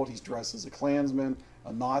being sold, he's dressed as a Klansman,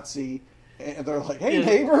 a Nazi, and they're like, hey, Yeah.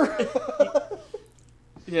 neighbor.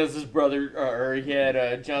 He has his brother, or he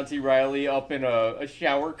had John C. Reilly up in a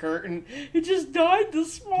shower curtain. He just died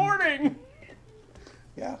this morning.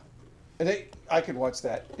 Yeah. And I could watch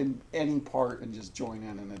that in any part and just join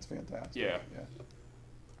in, and it's fantastic. Yeah.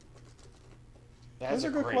 That's Those a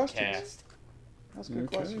are good great questions. cast. That's good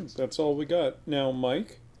Okay, questions. that's all we got. Now,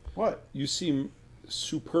 Mike, What? you seem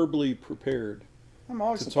superbly prepared I'm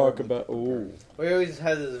always to talk superbly about. prepared. Oh, He always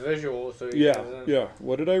has his visual, so he yeah, doesn't. yeah.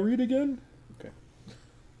 What did I read again? Okay.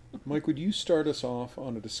 Mike, would you start us off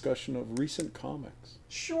on a discussion of recent comics?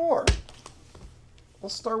 Sure.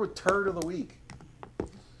 Let's start with Turd of the Week.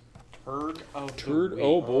 Turd of Turd. the week.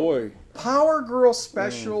 Oh boy. Power Girl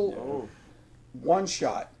Special One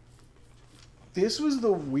Shot. This was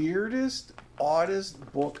the weirdest, oddest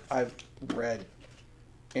book I've read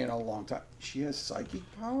in a long time. She has psychic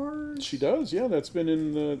powers. She does. Yeah, that's been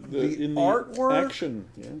in the in the artwork action.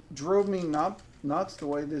 Yeah. Drove me nuts the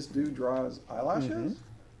way this dude draws eyelashes.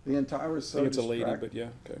 The entire was so I think it's a lady, distracting. but yeah.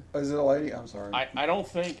 Okay. Is it a lady? I'm sorry. I don't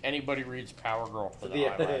think anybody reads Power Girl for the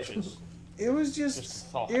Yeah. eyelashes. It was Just just,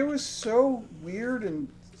 thought. it was so weird and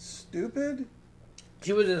stupid.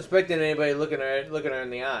 She wasn't expecting anybody looking her in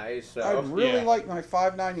the eyes. So I'd really Yeah. like my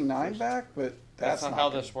 $5.99 back, but That's not how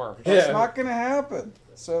gonna- this works. That's Yeah. not going to happen.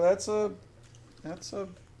 So that's a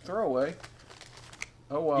throwaway.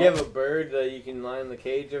 Oh well. you have a bird that you can line the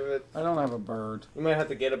cage of it. I don't have a bird. You might have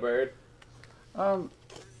to get a bird.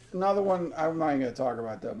 Another one I'm not even going to talk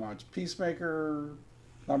about that much. Peacemaker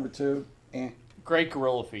number 2. Great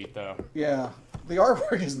gorilla feet, though. Yeah, the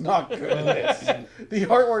artwork is not good in this. The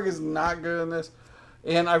artwork is not good in this,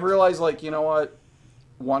 and I realized, like, you know what?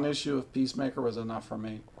 One issue of Peacemaker was enough for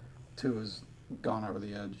me. 2 has gone over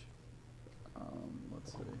the edge.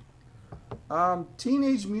 Let's see.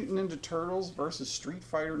 Teenage Mutant Ninja Turtles versus Street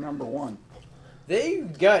Fighter number 1. They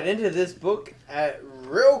got into this book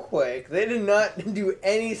real quick. They did not do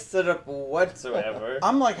any setup whatsoever.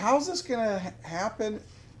 I'm like, how's this gonna happen?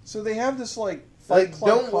 So they have this like fight Like, club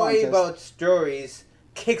don't worry contest. about stories,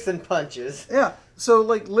 kicks and punches. Yeah. So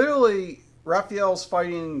like literally, Raphael's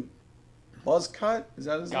fighting Buzzcut. Is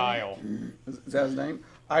that his Guile. name? Is that his name?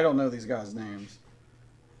 I don't know these guys' names.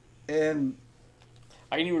 And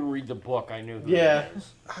I didn't even read the book. I knew who Yeah. it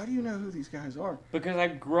was. how do you know who these guys are? Because I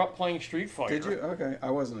grew up playing Street Fighter. Did you? Okay, I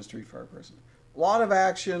wasn't a Street Fighter person. A lot of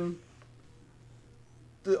action.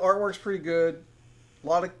 The artwork's pretty good. A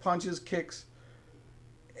lot of punches, kicks.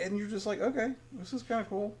 And you're just like, okay, this is kind of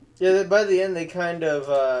cool. Yeah, by the end they kind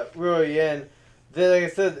of reel you in. They,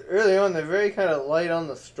 like I said early on, they're very kind of light on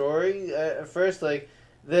the story. At first, like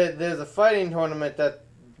there's a fighting tournament that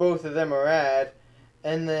both of them are at,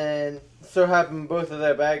 And then, so happened both of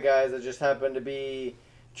their bad guys that just happened to be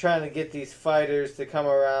trying to get these fighters to come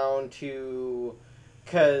around to,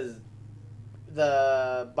 because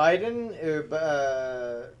the Biden,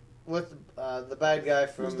 or what's the bad guy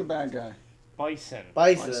from... Who's the bad guy? Bison.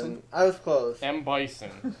 Bison. I was close. M.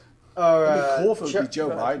 Bison. Or, It'd be cool if it would be Joe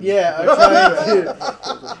Biden. Yeah, I'm trying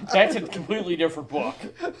to... That's a completely different book.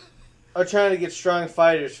 Are trying to get strong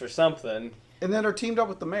fighters for something. And then they're teamed up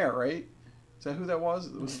with the mayor, right? Is that who that was?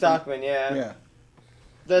 Stockman, yeah. Yeah.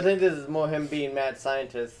 I think this is more him being mad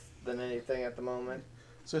scientist than anything at the moment.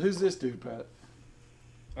 So who's this dude, Pat?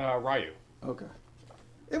 Ryu. Okay.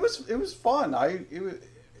 It was fun. It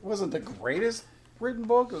wasn't the greatest written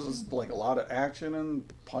book. It was like a lot of action and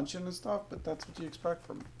punching and stuff, but that's what you expect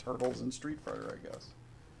from Turtles and Street Fighter, I guess.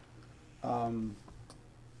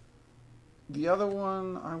 The other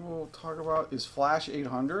one I will talk about is Flash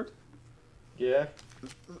 800. Yeah.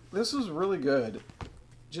 This was really good.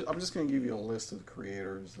 I'm just going to give you a list of the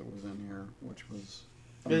creators that was in here, which was...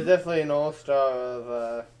 There's definitely an all-star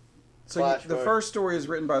of Flash. The first story is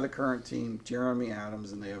written by the current team, Jeremy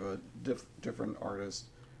Adams, and they have a different artist.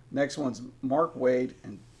 Next one's Mark Waid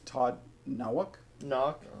and Todd Knock,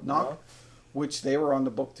 which they were on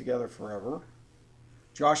the book together forever.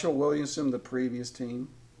 Joshua Williamson, the previous team.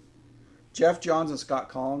 Jeff Johns and Scott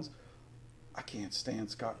Collins. I can't stand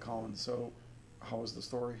Scott Collins, so how was the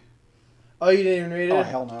story? Oh, you didn't even read it? Oh,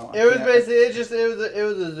 hell no. It was basically, it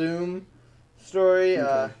was a Zoom story.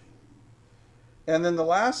 Okay. And then the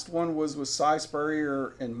last one was with Cy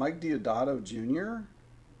Spurrier and Mike Diodato Jr.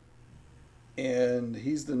 And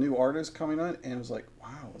he's the new artist coming on, and it was like,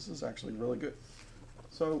 wow, this is actually really good.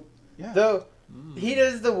 So, yeah. Though, he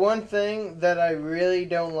does the one thing that I really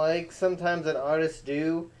don't like sometimes that artists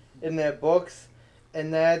do in their books,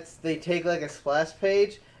 and that's they take like a splash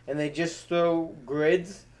page and they just throw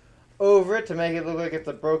grids over it to make it look like it's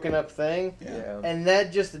a broken up thing. Yeah. And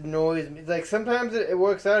that just annoys me. Like sometimes it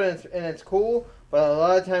works out and it's cool, but a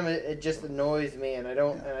lot of time it just annoys me, and I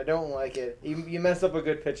don't like it. You mess up a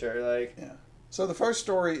good picture, like. Yeah. So the first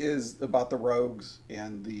story is about the rogues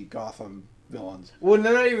and the Gotham villains. Well,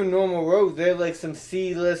 they're not even normal rogues. They're like some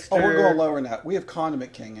C-lister. Oh, we're going lower than that. We have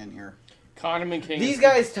Condiment King in here. Condiment King. These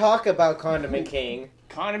guys talk about Condiment King.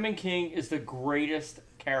 Condiment King is the greatest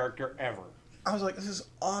character ever. I was like, this is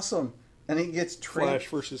awesome. And he gets trained. Flash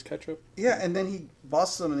versus Ketchup? Yeah, and then he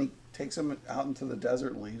busts them and he takes them out into the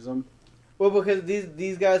desert and leaves them. Well, because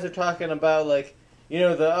these guys are talking about, like, you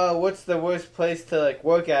know, what's the worst place to, like,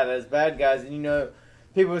 work at as bad guys? And, you know,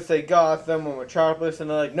 people would say Gotham or Metropolis, and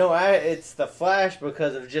they're like, no, it's the Flash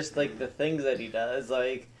because of just, like, the things that he does.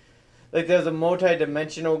 Like there's a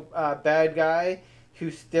multi-dimensional bad guy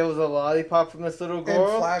who steals a lollipop from this little girl.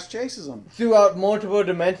 And Flash chases him. Throughout multiple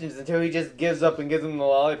dimensions until he just gives up and gives him the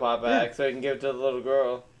lollipop back so he can give it to the little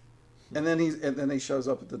girl. And then he shows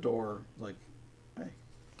up at the door like, hey,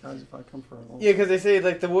 guys, if I come for a little... Yeah, because they say,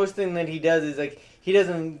 like, the worst thing that he does is, like, he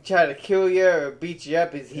doesn't try to kill you or beat you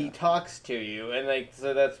up, he talks to you. And, like,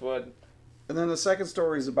 so that's what... And then the second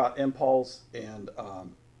story is about Impulse and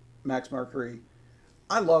Max Mercury.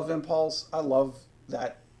 I love Impulse. I love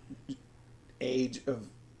that age of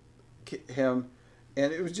him.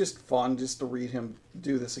 And it was just fun just to read him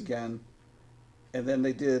do this again. And then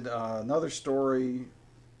they did another story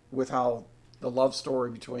with how the love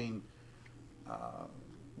story between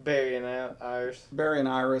Barry and Iris. Barry and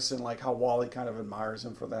Iris, and like how Wally kind of admires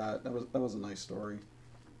him for that. That was a nice story.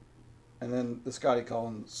 And then the Scotty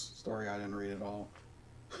Collins story, I didn't read at all.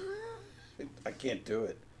 I can't do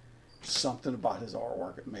it. Something about his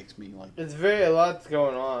artwork, it makes me like... It's a lot's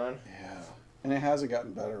going on. Yeah. And it hasn't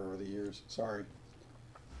gotten better over the years. Sorry.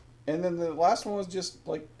 And then the last one was just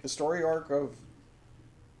like a story arc of...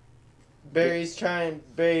 Wally...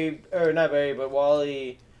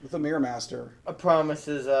 With the Mirror Master.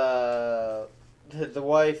 Promises to the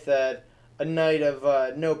wife that a night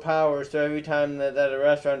of no power, so every time that at a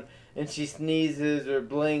restaurant and she sneezes or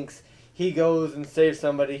blinks, he goes and saves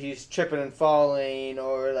somebody who's tripping and falling,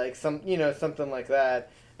 or like something like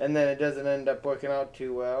that, and then it doesn't end up working out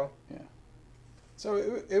too well. Yeah. So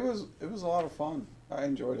it was a lot of fun. I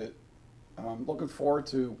enjoyed it. I'm looking forward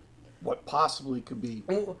to what possibly could be.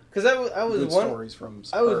 Because I was stories from.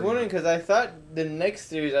 I was wondering because I thought the next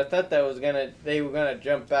series they were gonna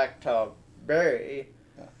jump back to Barry.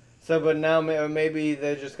 Yeah. So, but now maybe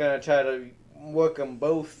they're just gonna try to work them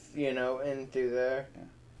both, into there. Yeah.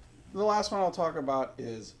 The last one I'll talk about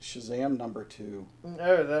is Shazam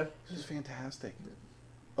 #2. This is fantastic.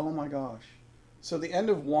 Oh my gosh. So the end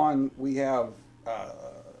of one, we have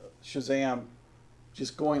Shazam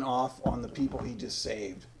just going off on the people he just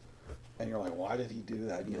saved. And you're like, why did he do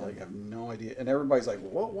that? And you like have no idea. And everybody's like,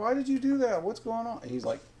 what? Why did you do that? What's going on? And he's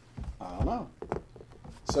like, I don't know.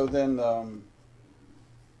 So then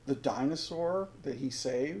the dinosaur that he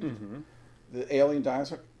saved, the alien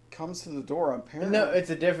dinosaur, comes to the door. Apparently, no,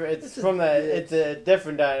 it's a different. It's a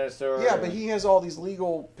different dinosaur. Yeah, but he has all these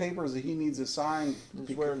legal papers that he needs to sign.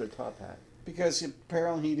 He's wearing the top hat because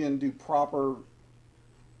apparently he didn't do proper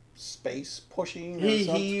space pushing.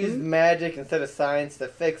 He used magic instead of science to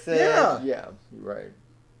fix it. Yeah, yeah, you're right.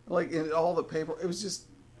 Like in all the paper, it was just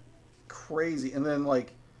crazy. And then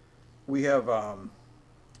like we have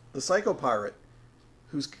the psycho pirate,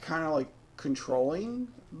 who's kind of like controlling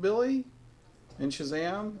Billy and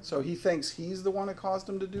Shazam. So he thinks he's the one that caused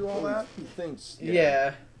him to do all that. He thinks,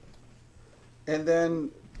 Yeah. And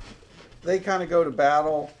then they kind of go to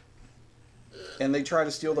battle, and they try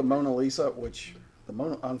to steal the Mona Lisa, which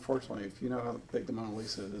unfortunately, if you know how big the Mona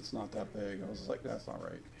Lisa is, it's not that big. I was like, that's not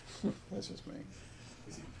right. That's just me.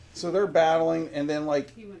 So they're battling, and then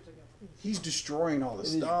like he's destroying all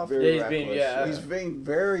this stuff. He's being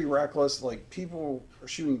very reckless. Like people are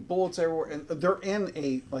shooting bullets everywhere, and they're in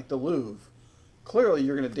the Louvre. Clearly,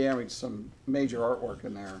 you're going to damage some major artwork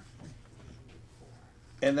in there.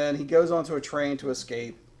 And then he goes onto a train to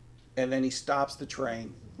escape, and then he stops the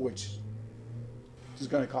train, which is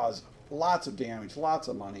going to cause lots of damage, lots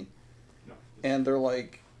of money. And they're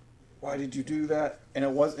like, why did you do that?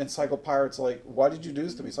 And Psycho Pirate's like, why did you do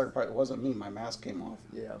this to me? Psycho Pirate, it wasn't me, my mask came off.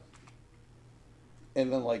 Yeah.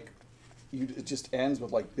 And then it just ends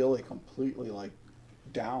with like Billy completely like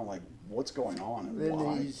down, like what's going on and then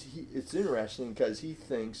why? It's interesting because he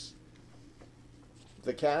thinks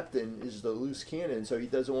the captain is the loose cannon, so he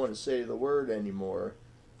doesn't want to say the word anymore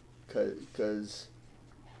because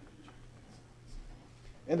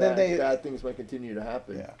bad things might continue to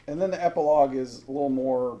happen. Yeah, and then the epilogue is a little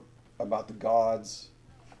more about the gods,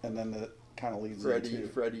 and then it kind of leads into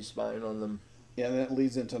Freddy spying on them. Yeah, and then it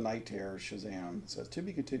leads into Night Terror, Shazam. It says to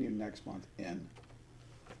be continued next month in.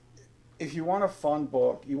 If you want a fun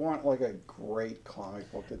book, you want like a great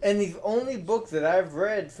comic book. And the only book that I've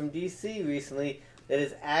read from DC recently that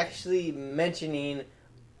is actually mentioning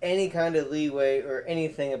any kind of leeway or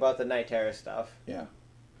anything about the Night Terror stuff. Yeah.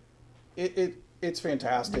 It's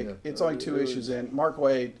fantastic. Yeah. It's only 2 issues in. Mark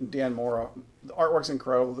Waid and Dan Mora. The artwork's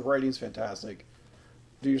incredible. The writing's fantastic.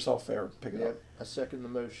 Do yourself a favor. Pick it up. I second the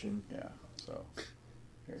motion. Yeah. So,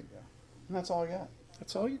 there you go. And that's all I got.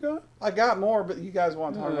 That's all you got? I got more, but you guys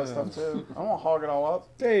want to talk about stuff too. I want to hog it all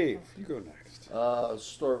up. Dave, you go next.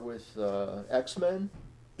 Start with X-Men.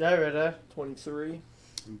 I read that. 23.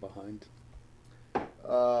 I'm behind.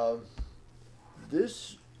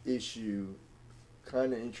 This issue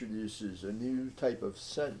kind of introduces a new type of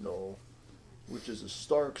Sentinel, which is a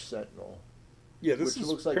Stark Sentinel. Yeah, this which is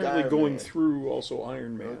looks like apparently Iron going Man. through also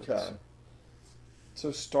Iron Man. Okay.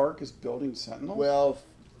 So Stark is building Sentinels? Well,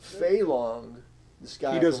 Fei Long, this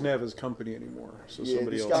guy. He doesn't have his company anymore, so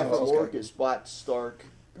somebody this else guy has from it. Orcus bought Stark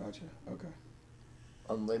Gotcha. Okay.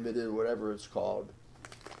 Unlimited, whatever it's called,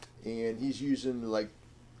 and he's using like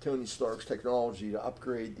Tony Stark's technology to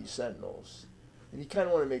upgrade these Sentinels, and he kind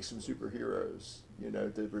of want to make some superheroes,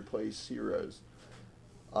 to replace heroes.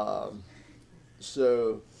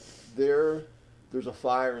 So there's a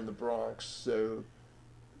fire in the Bronx, so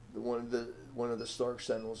one of the Stark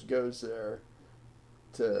Sentinels goes there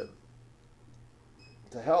to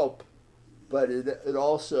help, but it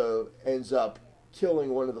also ends up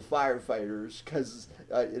killing one of the firefighters because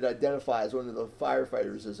it identifies one of the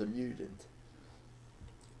firefighters as a mutant.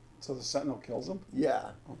 So the Sentinel kills him? Yeah.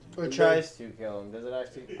 Or tries to kill him. Does it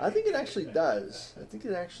actually? I think it actually does.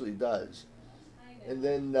 And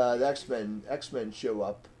then the X-Men show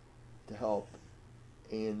up to help,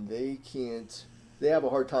 and they have a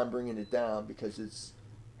hard time bringing it down because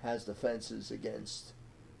has defenses against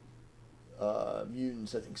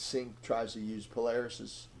mutants. I think Sync tries to use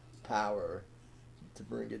Polaris's power to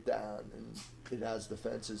bring it down, and it has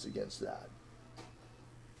defenses against that.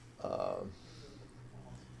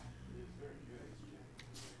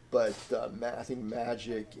 But I think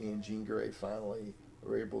Magic and Jean Grey finally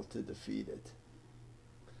were able to defeat it.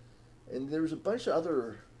 And there's a bunch of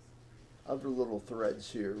other little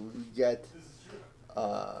threads here. We get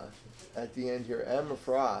at the end here, Emma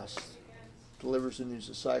Frost delivers the news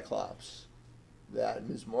to Cyclops that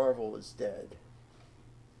Ms. Marvel is dead.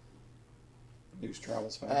 News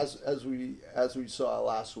travels fast. As we saw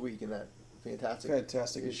last week in that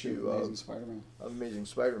fantastic issue of Amazing Spider-Man. Amazing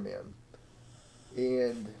Spider-Man.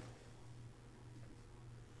 And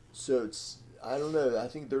so I don't know. I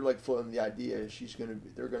think they're like floating the idea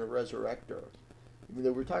they're gonna resurrect her. Even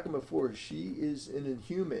though we were talking before, she is an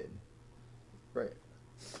Inhuman, right?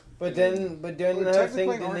 But then another thing,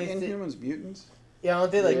 technically, then aren't they Inhumans mutants? yeah,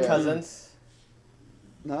 aren't they like Yeah. cousins?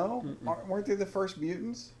 No, weren't they the first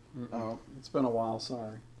mutants? Oh, it's been a while.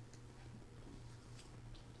 Sorry.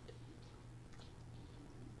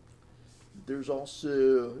 There's also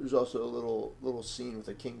a little scene with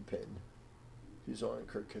a Kingpin. He's on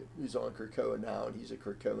Krakoa now, and he's a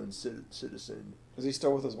Krakoan citizen. Is he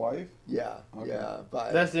still with his wife? Yeah, Okay. yeah.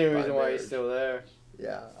 That's the only reason why marriage. he's still there.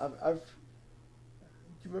 Yeah, I've.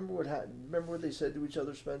 Do you remember what happened? Remember what they said to each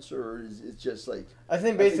other, Spencer? Or is it just like? I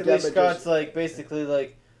think I think basically Emma Scott's just- like basically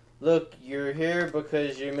like, look, you're here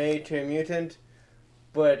because you're made to a mutant,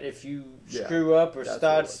 but if you Yeah, screw up or that's what it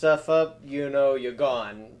start was. stuff up, you're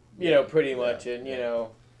gone. Pretty much, yeah, and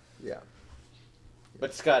Yeah,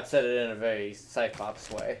 But Scott said it in a very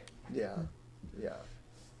Cyclops way. yeah.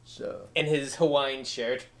 So. In his Hawaiian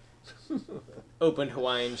shirt, open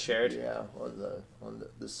Hawaiian shirt. Yeah, on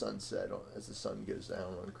the sunset as the sun goes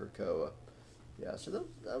down on Krakoa. Yeah, so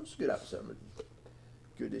that was a good episode,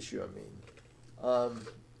 good issue. I mean,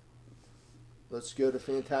 let's go to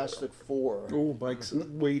Fantastic Four. Oh, Mike's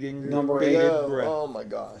waiting. Number bated Yeah, breath. oh my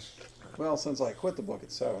gosh. Well, since I quit the book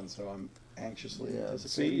at 7, so I'm anxiously Yeah.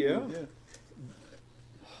 anticipating. See, yeah.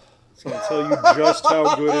 It's gonna tell you just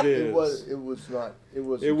how good it is. It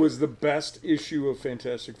was It was the best issue of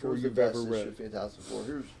Fantastic Four the you've best ever issue read. of Fantastic Four.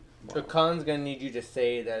 Here's So Khan's gonna need you to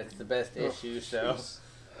say that it's the best issue, so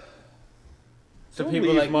Don't people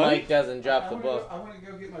leave, like Mike. Mike doesn't drop the book. I want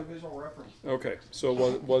to go get my visual reference. Okay, so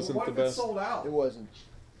it wasn't What the if it's best. sold out? it wasn't.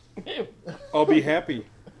 I'll be happy.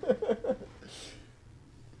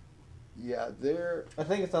 Yeah, there. I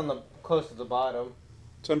think it's on the close to the bottom.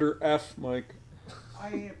 It's under F, Mike. I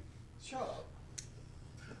am. Shut up.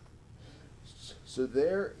 So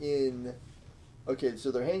they're in. Okay,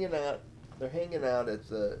 so they're hanging out. They're hanging out at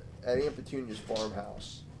Aunt Petunia's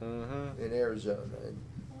farmhouse Mm-hmm. in Arizona, and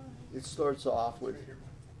it starts off with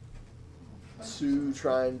Sue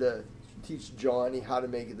trying to teach Johnny how to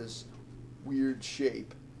make this weird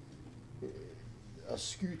shape, a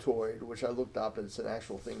scutoid, which I looked up and it's an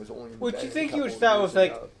actual thing. It was only Would you invented think a you would couple of start years with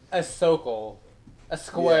like ago. a circle, a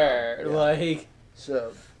square, Yeah. like?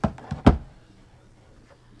 So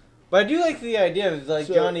But I do like the idea of like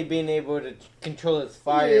So- Johnny being able to control his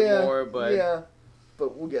fire more. But yeah,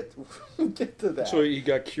 but we'll get to that. So he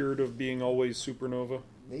got cured of being always supernova.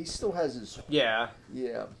 He still has his yeah,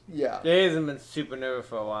 yeah. he hasn't been supernova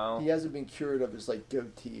for a while. He hasn't been cured of his like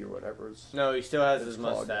goatee or whatever. No, he still has It's his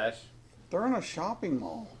called. mustache. They're in a shopping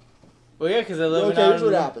mall. Well, yeah, because they're living Okay, out here's in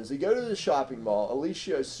what happens. They go to the shopping mall.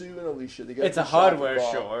 Sue and Alicia, they go It's to a the shopping hardware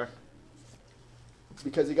mall store.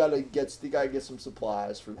 because they gotta get some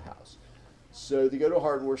supplies for the house. So they go to a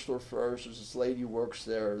hardware store first. There's this lady who works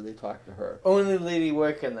there. They talk to her. Only lady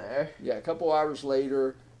working there. Yeah, a couple hours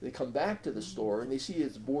later, they come back to the store and they see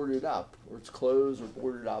it's boarded up, or it's closed or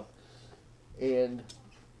boarded up, and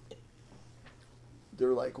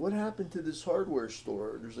they're like, "What happened to this hardware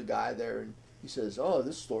store?" There's a guy there, and he says, "Oh,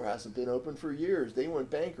 this store hasn't been open for years. They went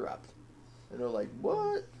bankrupt." And they're like,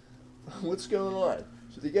 "What? What's going on?"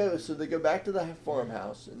 So they go back to the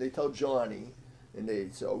farmhouse, and they tell Johnny, and they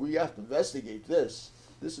say, "Oh, we have to investigate this.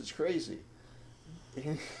 This is crazy."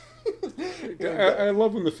 I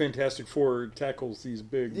love when the Fantastic Four tackles these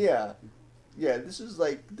big. Yeah, this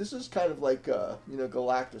is kind of like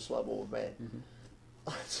Galactus level of man.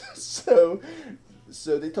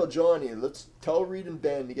 So they tell Johnny, let's tell Reed and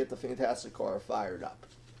Ben to get the Fantastic Car fired up.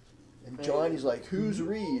 And Johnny's like, who's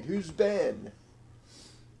Reed? Who's Ben?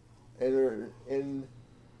 And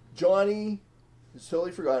Johnny has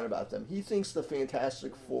totally forgotten about them. He thinks the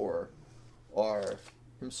Fantastic Four are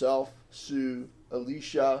himself, Sue,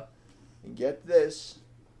 Alicia, and get this,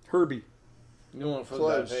 Herbie. You want to flip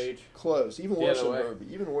that close, page? close, even The worse other than way.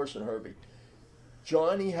 Herbie, even worse than Herbie.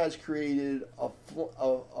 Johnny has created a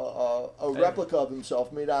replica of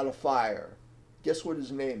himself made out of fire. Guess what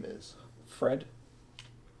his name is? Fred?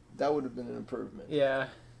 That would have been an improvement. Yeah.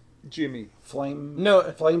 Jimmy. Flame? No.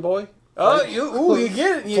 Flame Boy? Oh, you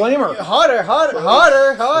get it. Flamer.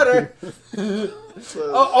 Hotter.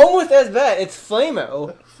 So, Almost as bad. It's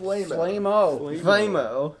Flamo. Flamo. Flame-O.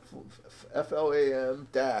 Flamo. FLAM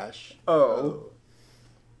dash. Oh.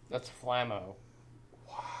 That's Flammo.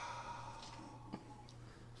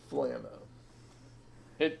 Flamo.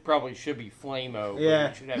 It probably should be Flamo. But Yeah.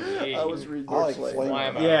 it should have the A. I was reading I like Flamer.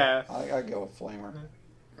 Flamer. Flammo. Yeah. I go with Flamer.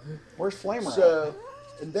 Where's Flamer at? So,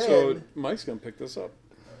 and then So Mike's gonna pick this up.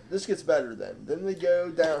 this gets better. Then they go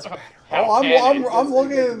down. How I'm can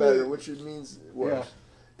looking It gets at better, the... which means worse. Yeah.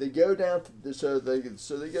 They go down to so they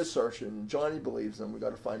go searching. Johnny believes them. We got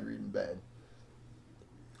to find Reed and Ben.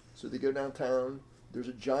 So they go downtown. There's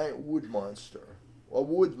a giant wood monster a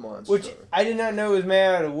wood monster. Which I did not know was made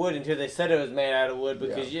out of wood until they said it was made out of wood,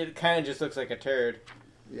 because it kind of just looks like a turd.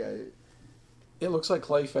 Yeah. It looks like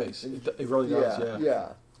Clayface. It really does,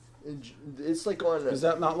 Yeah. And it's like on... Does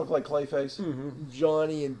that not look like Clayface? Mm-hmm.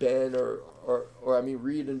 Johnny and Ben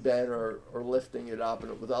Reed and Ben are lifting it up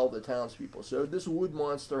with all the townspeople. So this wood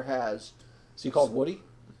monster has... Is he called Woody?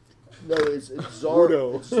 No, it's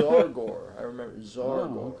Zargor. I remember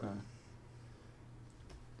Zargor. Oh, okay.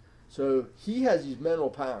 So he has these mental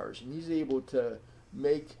powers, and he's able to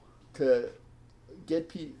get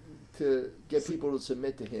people to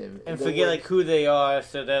submit to him, and forget like who they are,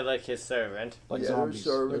 so they're like his servant. Like zombies.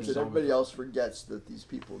 They're servants, and everybody else forgets that these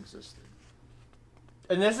people existed.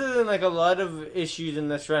 And this isn't like a lot of issues in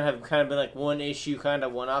this run have kind of been like one issue, kind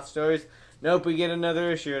of one-off stories. Nope, we get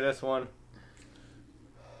another issue of this one.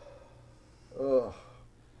 Ugh.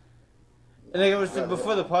 And like it was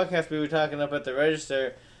before the podcast, we were talking up at the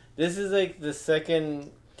register. This is like the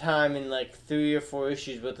second time in like 3 or 4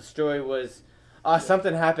 issues, but the story was,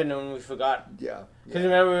 something happened and we forgot. Yeah. Because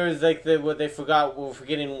remember, it was like what they forgot, were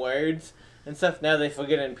forgetting words and stuff. Now they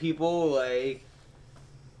forgetting people, like.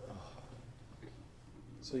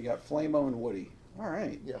 So you got Flamo and Woody. All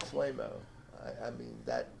right. Yeah, Flamo. I mean,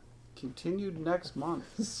 that. Continued next month.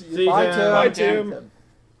 See you. Bye, Tim. Bye, Tim.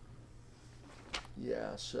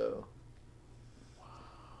 Yeah, so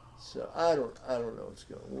I don't know what's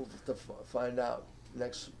going. We'll have to find out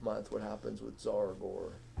next month what happens with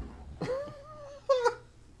Zargor.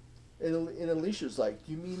 and Alicia's like,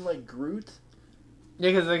 "Do you mean like Groot?"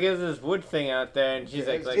 Yeah, because like there's this wood thing out there, and she's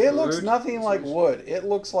like it looks nothing like wood. It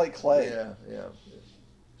looks like clay. Yeah.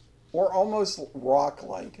 Or almost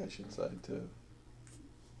rock-like, I should say, too.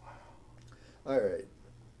 All right.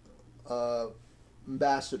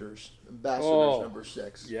 Ambassadors number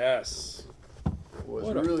 6. Yes. Was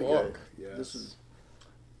What a really book. good. Yes. This is.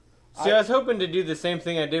 See, I was hoping to do the same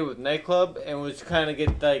thing I did with Nightclub, and was kind of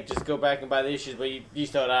get like just go back and buy the issues, but you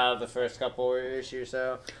sold out of the first couple of issues,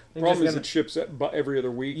 so. The problem is it ships every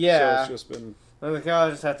other week, yeah. so it's just been. I'm like,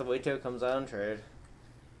 I'll just have to wait till it comes out on trade.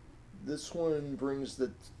 This one brings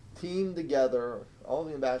the team together, all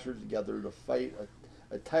the ambassadors together to fight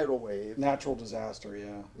a tidal wave. Natural disaster,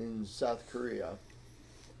 yeah. In South Korea.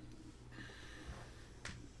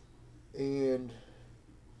 And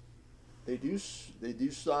they do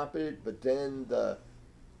stop it, but then the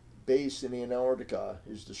base in Antarctica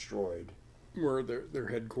is destroyed. Where their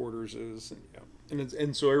headquarters is,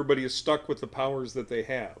 and so everybody is stuck with the powers that they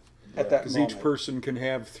have. At that because moment. each person can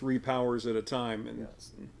have 3 powers at a time, and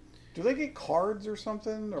do they get cards or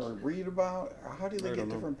something, or read about? How do they get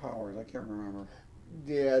different powers? I can't remember.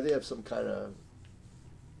 Yeah, they have some kind of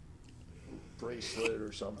bracelet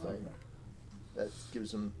or something that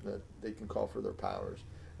gives them that they can call for their powers.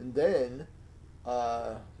 And then,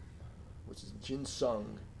 Jin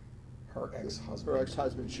Sung, Her ex-husband. Her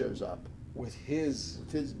ex-husband shows up with his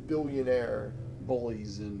billionaire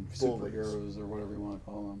bullies and superheroes or whatever you want to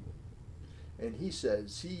call them. And he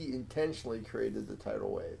says he intentionally created the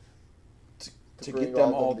tidal wave to get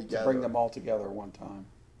them all to bring them all together one time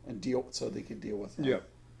and deal so they could deal with them. Yep.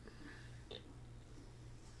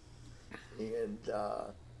 And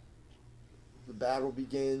the battle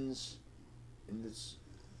begins, and this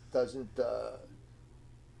doesn't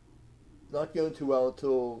not going too well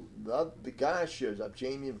until the guy shows up,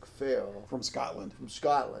 Jamie McPhail from Scotland. From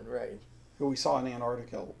Scotland, right? Who we saw in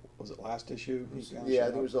Antarctica. Was it last issue? Yeah,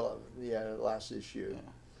 I think it was last issue.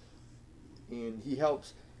 Yeah. And he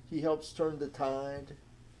helps turn the tide,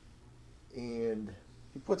 and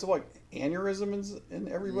he puts like aneurysms in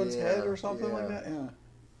everyone's head or something like that.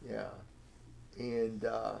 Yeah. And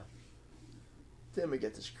then we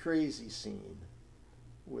get this crazy scene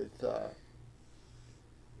with the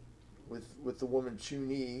woman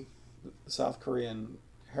Chun-Yi, the South Korean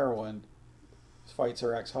heroine, fights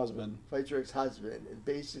her ex-husband. And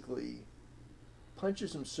basically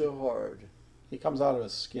punches him so hard he comes out of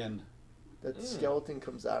his skin. That the skeleton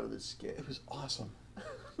comes out of his skin. It was awesome.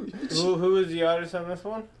 Who is the artist on this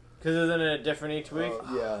one? Because isn't it different each week?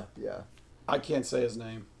 Yeah. I can't say his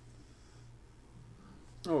name.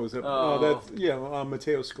 Oh, is that?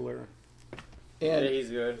 Matteo Scalera. And he's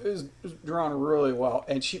good. It was drawn really well.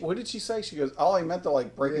 And what did she say? She goes, "Oh, he meant to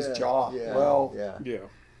like break his jaw."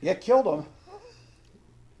 Yeah, killed him.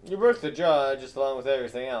 You broke the jaw just along with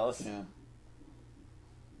everything else. Yeah.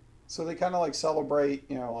 So they kind of like celebrate,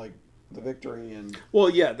 like the victory and. Well,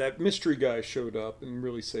 yeah, that mystery guy showed up and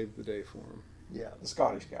really saved the day for him. Yeah, the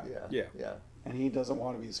Scottish guy. Yeah. And he doesn't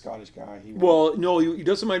want to be the Scottish guy. He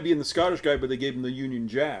doesn't mind being the Scottish guy, but they gave him the Union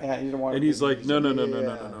Jack. Yeah, he didn't want. And he's like, no.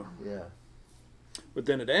 Yeah. But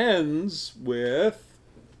then it ends with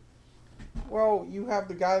Well, you have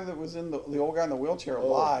the guy that was in the old guy in the wheelchair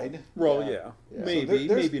lied. Well, Yeah. maybe,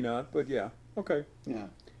 So maybe not, but yeah, okay. Yeah.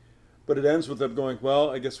 But it ends with them going, well,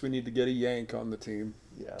 I guess we need to get a Yank on the team.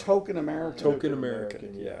 Yeah. Token American. Token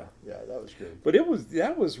American, yeah. Yeah, that was great. But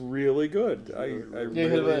that was really good. I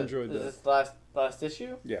really enjoyed Is that. this last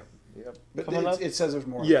issue? Yeah. Yep. But Coming up? it says there's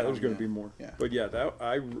more. Yeah, there's going to be more. Yeah. But yeah,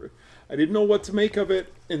 I didn't know what to make of it,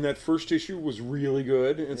 and that first issue was really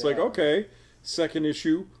good. And it's like, Yeah. okay, second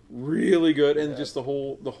issue, really good, and Yeah. just the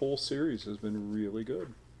whole series has been really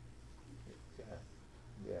good.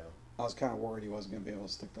 Yeah. I was kind of worried he wasn't going to be able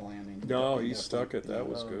to stick the landing. No, he stuck it. That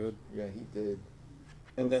was Um, good. Yeah, he did.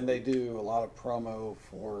 And then they do a lot of promo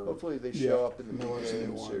for Hopefully they show up in the Miller's big new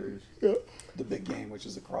game one. series. the big game, which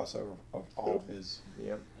is a crossover of all of his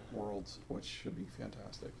Yep. worlds, which should be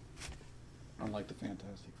fantastic. Unlike the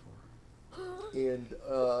Fantastic Four. And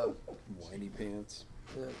Whiny pants.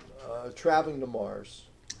 Traveling to Mars,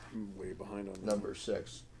 I'm way behind on that. number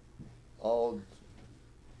 6.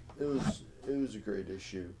 It was a great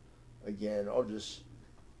issue. Again, I'll just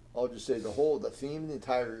say the theme of the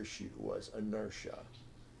entire issue was inertia,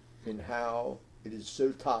 and how it is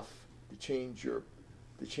so tough to change your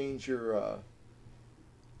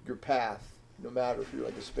path, no matter if you're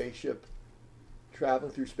like a spaceship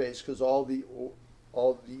traveling through space, because all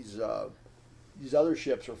these other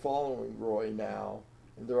ships are following Roy now,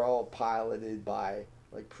 and they're all piloted by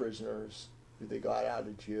like prisoners who they got out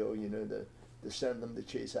of jail, to send them to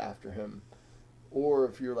chase after him. Or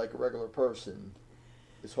if you're like a regular person,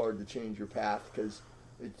 it's hard to change your path because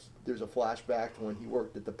there's a flashback to when he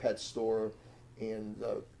worked at the pet store, and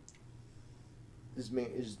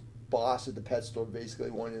his boss at the pet store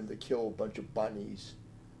basically wanted him to kill a bunch of bunnies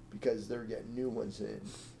because they're getting new ones in,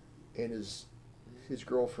 and his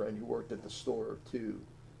girlfriend who worked at the store too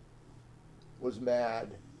was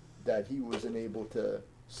mad that he wasn't able to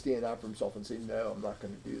stand up for himself and say, no, I'm not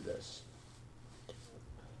going to do this.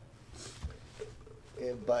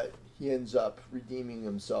 But he ends up redeeming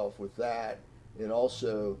himself with that, and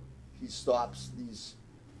also he stops these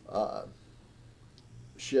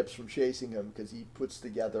ships from chasing him because he puts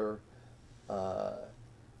together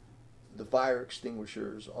the fire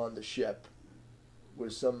extinguishers on the ship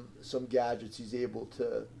with some gadgets he's able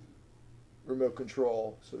to remote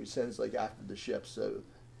control. So he sends like after the ship.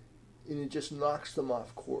 And it just knocks them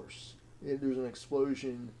off course. And there's an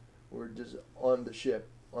explosion or just on the ship,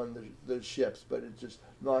 those ships, but it just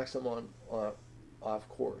knocks them off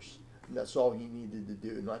course. And that's all he needed to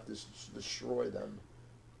do, not to destroy them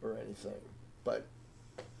or anything. But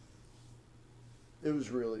it was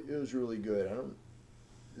really good.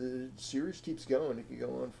 The series keeps going. It could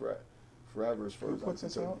go on forever as far Who as puts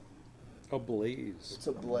this out? Ablaze. It's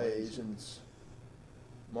Ablaze, and it's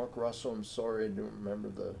Mark Russell. I'm sorry I don't remember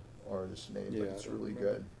the artist's name, but it's really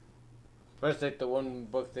good. That's like the one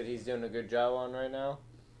book that he's doing a good job on right now.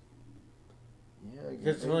 Yeah,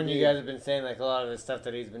 Because when you guys have been saying like a lot of the stuff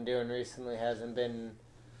that he's been doing recently hasn't been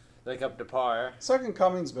like up to par. Second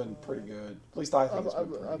Coming's been pretty good. At least I think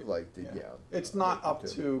I've liked it. Yeah, it's not up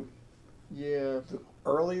to the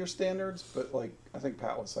earlier standards, but like I think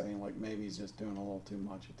Pat was saying, like maybe he's just doing a little too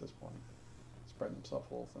much at this point, spreading himself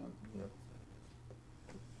a little thin.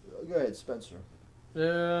 Yeah. Go ahead, Spencer.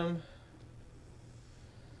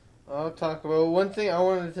 I'll talk about one thing I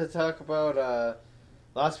wanted to talk about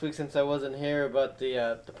last week since I wasn't here about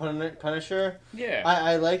the Punisher. Yeah.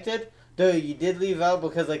 I liked it. Though you did leave out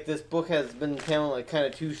because like this book has been telling like kind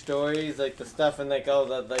of two stories, like the stuff and like all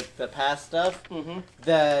the like the past stuff. Mm-hmm.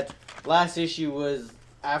 That last issue was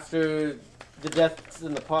after the deaths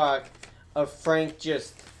in the park of Frank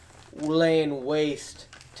just laying waste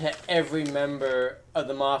to every member of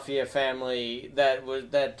the mafia family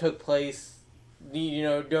that took place,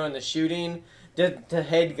 during the shooting, to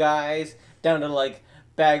head guys down to like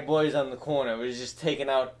bag boys on the corner. It was just taking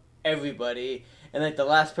out everybody. And like the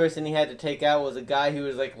last person he had to take out was a guy who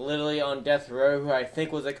was like literally on death row, who I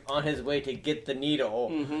think was like on his way to get the needle.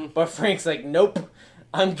 Mm-hmm. But Frank's like, nope,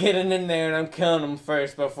 I'm getting in there and I'm killing him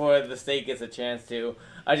first before the state gets a chance to.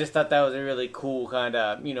 I just thought that was a really cool kind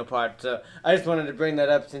of part. So I just wanted to bring that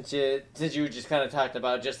up since you just kind of talked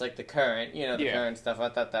about just like the current current stuff. I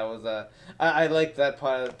thought that was I liked that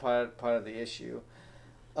part of the issue.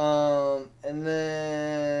 And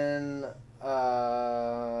then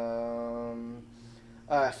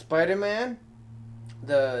Spider-Man,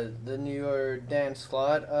 the newer Dan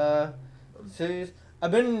Slott series.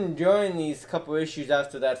 I've been enjoying these couple issues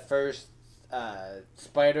after that first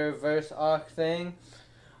Spider-Verse arc thing.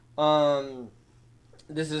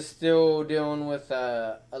 This is still dealing with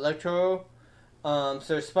Electro. So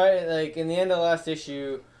in the end of last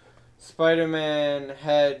issue, Spider-Man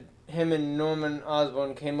had him and Norman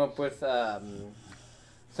Osborn came up with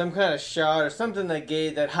some kind of shot or something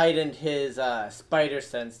that heightened his spider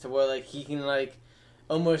sense to where like he can like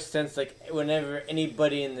almost sense like whenever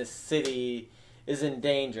anybody in the city is in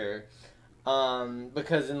danger.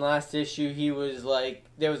 Because in last issue he was like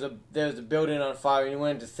there was a building on fire and he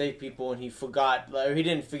wanted to save people and he forgot, like, he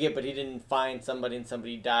didn't forget but he didn't find somebody and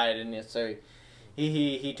somebody died, and so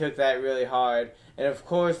he took that really hard. And of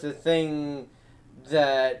course the thing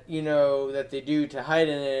that that they do to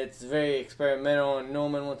heighten it, it's very experimental, and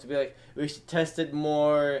Norman wants to be like, we should test it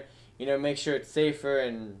more, make sure it's safer,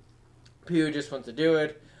 and Peter just wants to do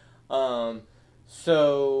it.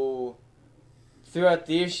 So throughout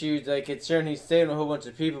the issues, like, it's certain he's saving a whole bunch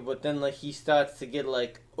of people, but then like he starts to get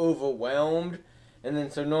like overwhelmed, and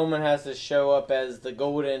then so Norman has to show up as the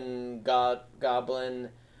Golden Goblin,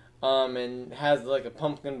 and has like a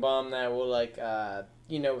pumpkin bomb that will like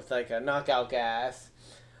with like a knockout gas,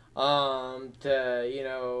 so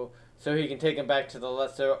he can take him back to the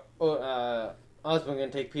lab. So Osborn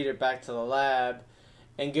can take Peter back to the lab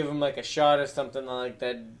and give him like a shot or something like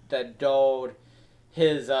that dulled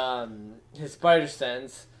his spider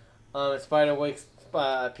sense. Peter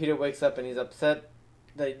wakes up and he's upset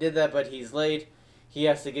that he did that, but he's late. He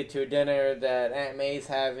has to get to a dinner that Aunt May's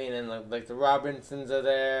having, and like the Robinsons are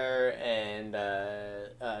there, and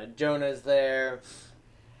Jonah's there.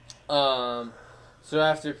 So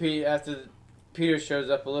after Peter shows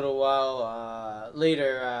up a little while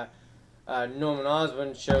later, Norman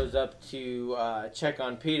Osborn shows up to check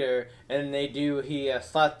on Peter, and he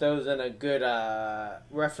slot those in a good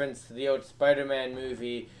reference to the old Spider-Man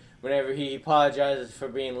movie whenever he apologizes for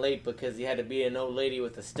being late because he had to be an old lady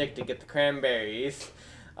with a stick to get the cranberries,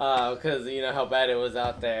 because how bad it was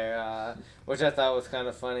out there, which I thought was kind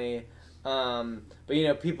of funny.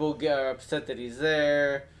 But people are upset that he's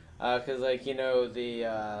there. Because, the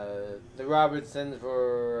Robertsons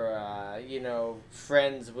were,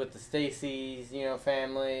 friends with the Stacys,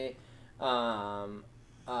 family. So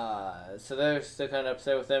they're still kind of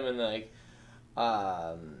upset with them. And,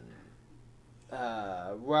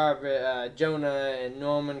 Jonah and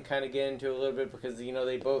Norman kind of get into a little bit because,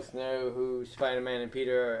 they both know who Spider-Man and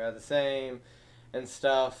Peter are the same and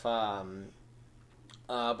stuff. But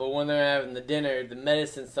when they're having the dinner, the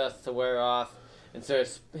medicine starts to wear off. And so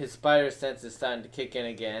his spider sense is starting to kick in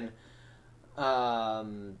again.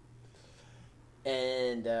 So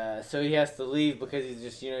he has to leave because he's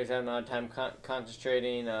just, he's having a hard time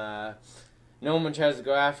concentrating. Norman tries to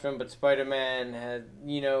go after him, but Spider-Man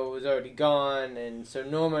was already gone. And so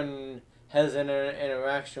Norman has an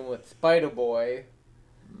interaction with Spider-Boy,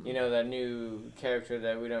 that new character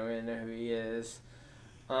that we don't really know who he is.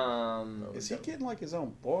 Is he getting like his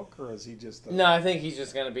own book, or is he just? No, I think he's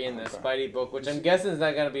just gonna be in the Spidey book, which I'm guessing is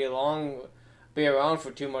not gonna be around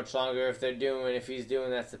for too much longer. If he's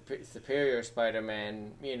doing that Superior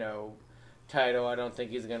Spider-Man, title, I don't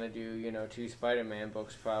think he's gonna do 2 Spider-Man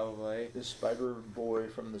books probably. The Spider-Boy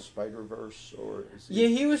from the Spider-Verse, or is he? Yeah,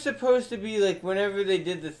 he was supposed to be like whenever they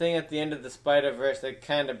did the thing at the end of the Spider-Verse that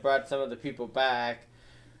kind of brought some of the people back.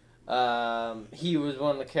 He was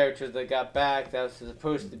one of the characters that got back that was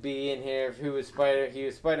supposed to be in here. He was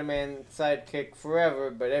Spider-Man's sidekick forever,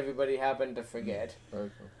 but everybody happened to forget.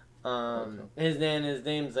 Okay. His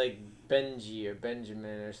name's like Benji or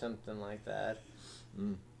Benjamin or something like that.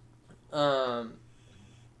 And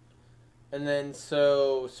then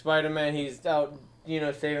so Spider-Man, he's out,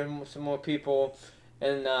 saving some more people,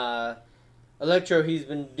 and Electro, he's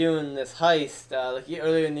been doing this heist,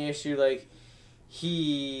 earlier in the issue,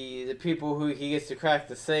 the people who he gets to crack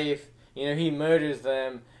the safe, he murders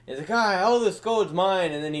them. He's like, all this gold's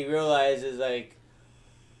mine. And then he realizes,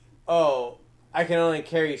 oh, I can only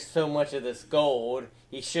carry so much of this gold.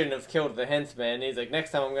 He shouldn't have killed the henchman. He's like,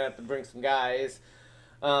 next time I'm going to have to bring some guys.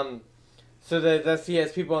 So that's he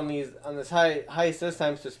has people on this heist this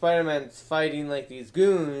time. So Spider-Man's fighting, these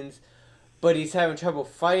goons, but he's having trouble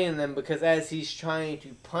fighting them because as he's trying to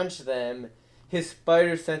punch them, his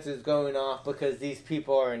spider sense is going off because these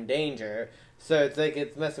people are in danger. So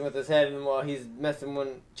it's messing with his head, and while he's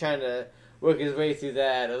trying to work his way through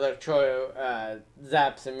that, Electro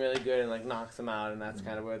zaps him really good and knocks him out, and that's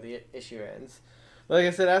kind of where the issue ends. But like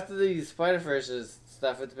I said, after the Spider-Verse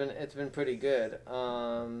stuff, it's been pretty good.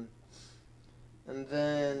 And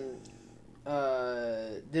then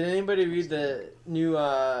did anybody read the new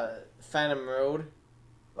Phantom Road?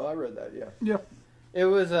 Oh, I read that. Yeah. Yeah. It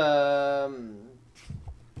was a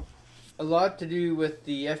lot to do with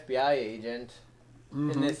the FBI agent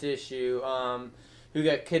in this issue, who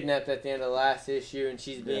got kidnapped at the end of the last issue, and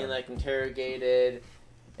she's being interrogated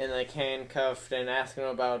and handcuffed and asking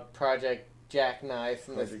about Project jackknife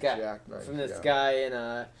from this guy. Jackknife, From this yeah. guy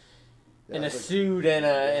in a suit and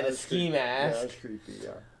a ski mask. Yeah, that's creepy.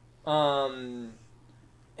 Yeah.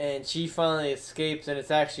 And she finally escapes, and it's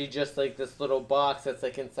actually just like this little box that's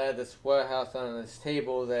like inside this warehouse on this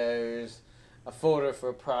table. There's a folder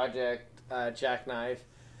for Project Jackknife,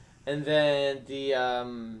 and then the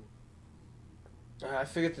I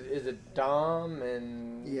forget is it Dom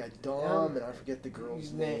and Dom and I forget the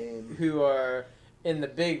girl's name, who are in the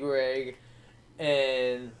big rig,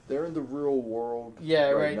 and they're in the real world.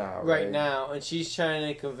 Right now, and she's trying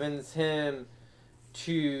to convince him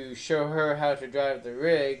to show her how to drive the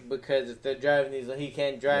rig, because if they're driving these, he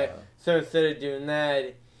can't drive. Yeah. So instead of doing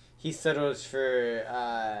that, he settles for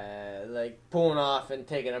like pulling off and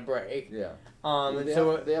taking a break. Yeah. And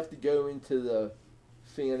they have to go into the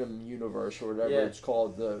Phantom universe or whatever it's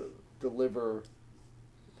called to deliver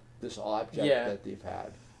this object that they've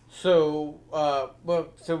had. So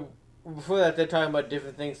before that, they're talking about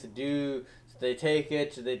different things to do. So they take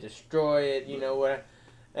it, so they destroy it, you know what?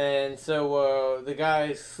 And so the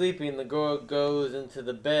guy's sleeping. The girl goes into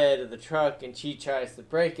the bed of the truck, and she tries to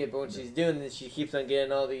break it. But when she's doing this, she keeps on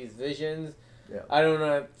getting all these visions. Yeah. I don't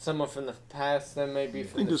know if someone from the past, then maybe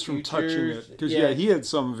from the just future. from touching it, because he had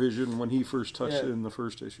some vision when he first touched it in the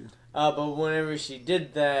first issue. But whenever she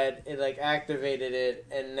did that, it like activated it,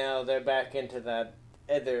 and now they're back into that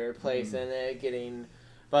other place, and they're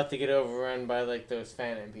about to get overrun by like those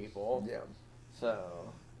Phantom people. Yeah.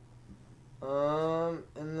 So,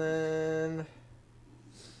 and then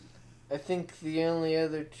I think the only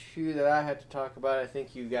other two that I had to talk about, I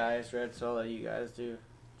think you guys read, so I'll let you guys do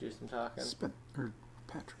some talking.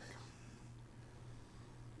 Patrick.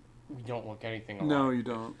 You don't look anything alike. No, you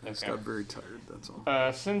don't. I just Okay. got very tired, that's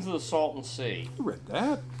all. Sins of the Salton Sea. I read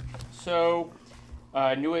that. So,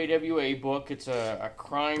 new AWA book. It's a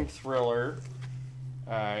crime thriller.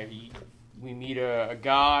 We meet a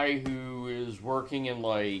guy who is working in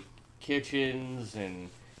like kitchens and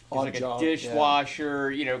he's like a dishwasher.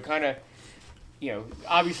 You know, kind of. You know,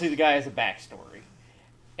 obviously the guy has a backstory,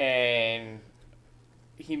 and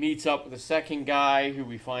he meets up with a second guy who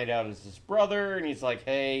we find out is his brother, and he's like,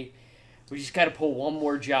 "Hey, we just got to pull one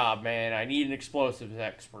more job, man. I need an explosives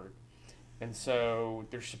expert." And so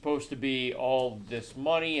there's supposed to be all this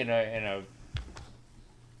money in a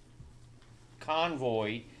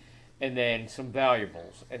convoy, and then some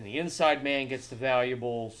valuables. And the inside man gets the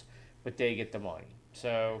valuables, but they get the money.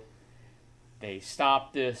 So they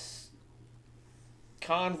stop this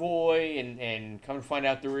convoy and come to find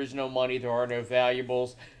out there is no money, there are no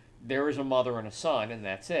valuables. There is a mother and a son, and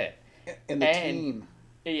that's it. And the team.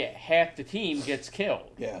 Yeah, half the team gets killed.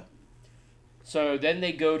 Yeah. So then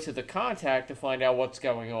they go to the contact to find out what's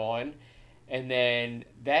going on, and then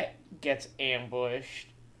that gets ambushed,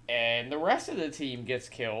 and the rest of the team gets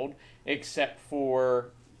killed, except for,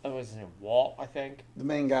 what was his name, Walt, I think? The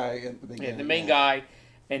main guy at the beginning. Yeah, the main guy,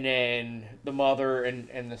 and then the mother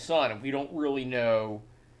and the son. And we don't really know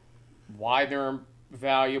why they're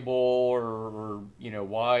valuable or you know,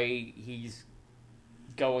 why he's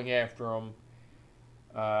going after them.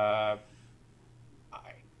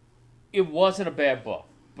 It wasn't a bad book,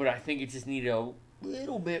 but I think it just needed a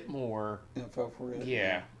little bit more info for it.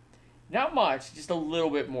 Yeah. Not much, just a little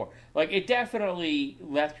bit more. Like, it definitely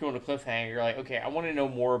left you on a cliffhanger. You're like, okay, I want to know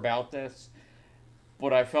more about this.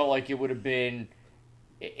 But I felt like it would have been,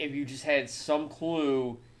 if you just had some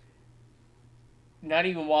clue, not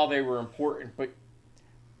even while they were important, but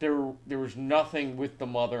there was nothing with the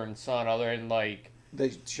mother and son other than, like...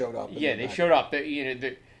 They showed up. Yeah, they showed up.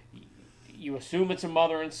 You assume it's a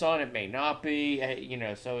mother and son. It may not be, you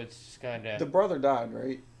know, so it's just kind of... The brother died,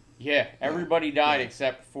 right? Yeah, everybody died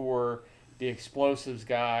except for the explosives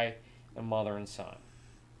guy and mother and son.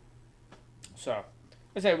 So,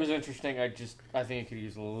 I say it was interesting. I think it could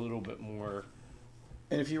use a little bit more.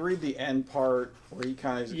 And if you read the end part where he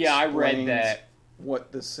kind of I read that.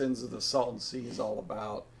 What the Sins of the Salton Sea is all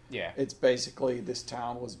about. Yeah. It's basically this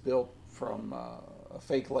town was built from a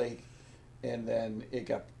fake lake, and then it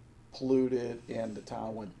got polluted, and the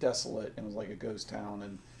town went desolate, and it was like a ghost town,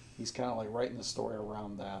 and he's kind of like writing the story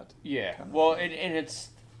around that. Yeah. Well, and it's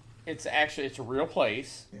actually, it's a real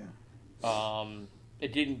place. Yeah.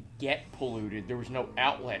 It didn't get polluted. There was no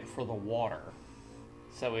outlet for the water.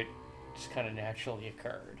 So it just kind of naturally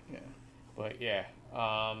occurred. Yeah. But yeah.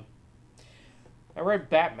 I read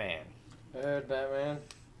Batman. I read Batman.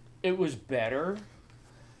 It was better,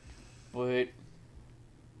 but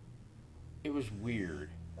it was weird.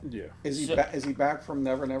 Yeah. Is he back from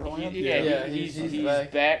Never Neverland? Yeah, he's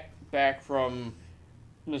back from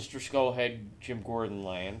Mr. Skullhead, Jim Gordon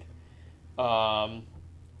land.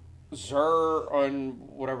 Zur on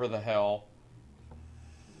whatever the hell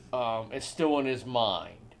is still in his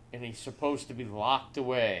mind, and he's supposed to be locked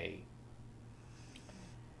away.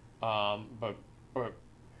 But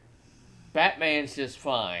Batman's just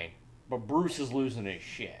fine, but Bruce is losing his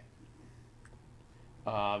shit.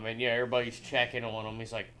 And everybody's checking on him.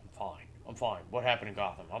 He's like, I'm fine. What happened in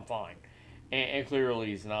Gotham? I'm fine. And clearly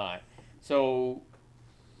he's not. So,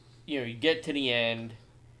 you get to the end,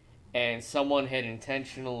 and someone had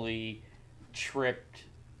intentionally tripped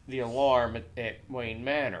the alarm at Wayne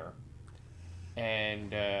Manor.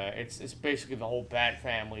 And it's basically the whole Bat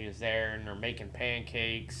family is there, and they're making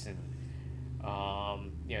pancakes, and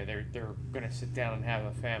they're gonna sit down and have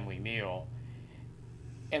a family meal.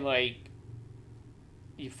 And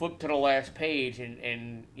you flip to the last page,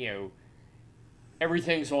 and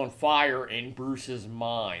everything's on fire in Bruce's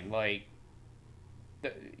mind.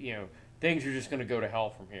 Things are just gonna go to hell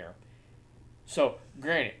from here. So,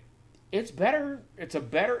 granted, it's better. It's a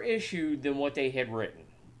better issue than what they had written.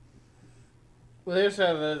 Well, they have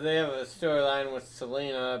a storyline with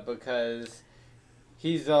Selena because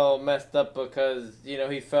he's all messed up because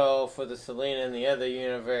he fell for the Selena in the other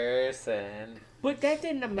universe, but that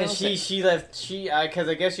didn't amount. And she left because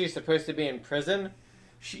I guess she's supposed to be in prison.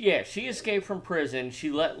 She escaped from prison. She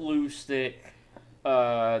let loose that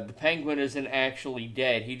the Penguin isn't actually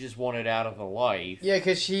dead. He just wanted out of the life. Yeah,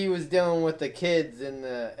 because she was dealing with the kids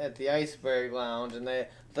at the Iceberg Lounge, and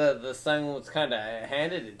the son was kind of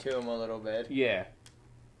handed it to him a little bit. Yeah.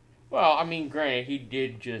 Well, I mean, granted, he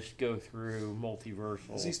did just go through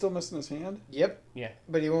multiversal. Is he still missing his hand? Yep. Yeah.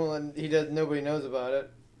 But he won't. He does. Nobody knows about it.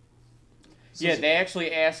 So yeah, they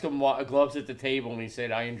actually asked him what gloves at the table, and he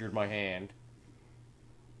said, "I injured my hand."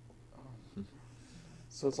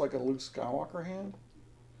 So it's like a Luke Skywalker hand?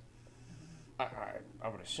 I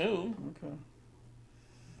would assume. Okay.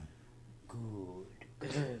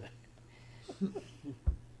 Good.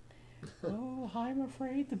 Oh, I'm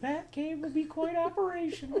afraid the Batcave will be quite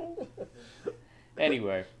operational.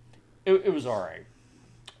 Anyway, it was all right.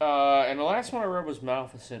 And the last one I read was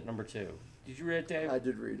Maleficent #2. Did you read it, Dave? I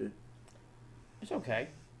did read it. It's okay.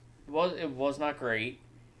 It was not great.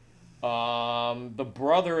 The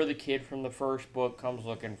brother of the kid from the first book comes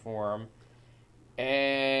looking for him,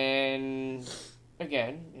 and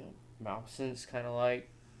again, Maleficent's kind of like,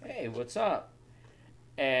 "Hey, what's up?"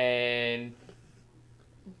 And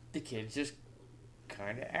the kid's just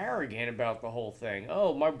kind of arrogant about the whole thing.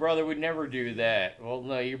 Oh, my brother would never do that. Well,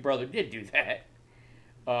 no, your brother did do that.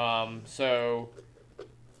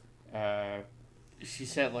 She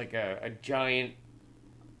sent a giant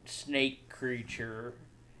snake creature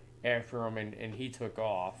after him, and he took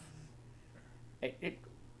off. I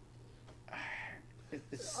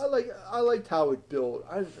liked how it built.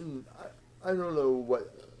 I don't know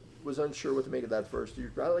was unsure what to make of that first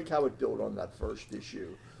issue. I like how it built on that first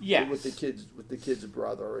issue. Yes. With the kid's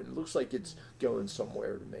brother, and it looks like it's going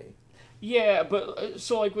somewhere to me. Yeah, but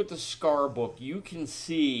so with the Scar book, you can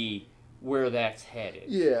see where that's headed.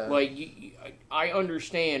 Yeah. I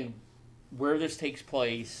understand where this takes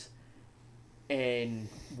place and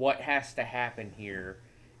what has to happen here.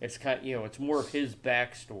 It's it's more of his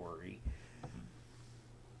backstory.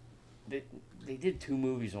 They did 2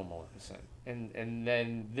 movies on Maleficent, and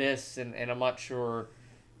then this, and I'm not sure,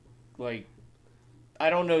 I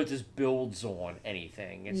don't know if this builds on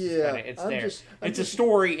anything. It's there. It's a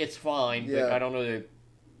story. It's fine, but I don't know that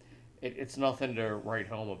it's nothing to write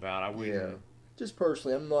home about. I wouldn't. Yeah. Just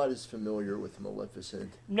personally, I'm not as familiar with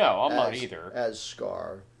Maleficent. No, I'm not either. As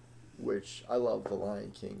Scar, which I love The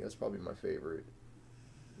Lion King. That's probably my favorite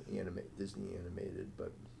Disney animated,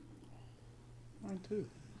 but mine too.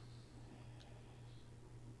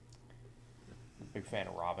 Big fan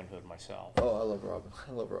of Robin Hood myself. Oh, I love Robin.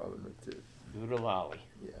 I love Robin Hood too. Oodalali.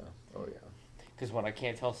 Yeah. Oh yeah. Because when I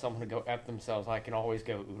can't tell someone to go F themselves, I can always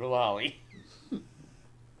go Oodalali.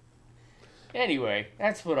 Anyway,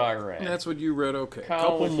 that's what I read. That's what you read. Okay, Kyle,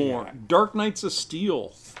 couple what you more. got? Dark Knights of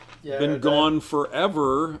Steel. Yeah, Been gone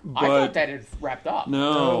forever, but I thought that had wrapped up.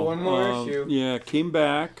 No, one more issue. Yeah, came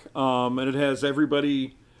back, and it has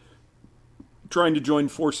everybody trying to join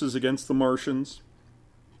forces against the Martians.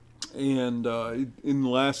 And in the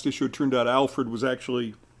last issue, it turned out Alfred was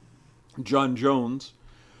actually John Jones.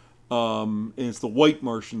 And it's the white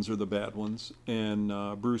Martians are the bad ones.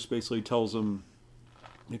 And Bruce basically tells him,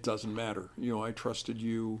 it doesn't matter. I trusted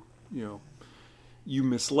you. You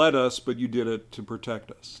misled us, but you did it to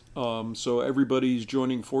protect us. So everybody's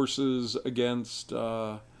joining forces against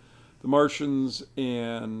the Martians,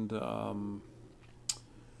 and what's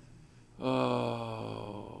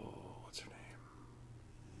her name?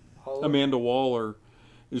 Holler? Amanda Waller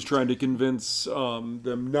is trying to convince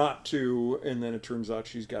them not to, and then it turns out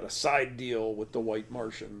she's got a side deal with the White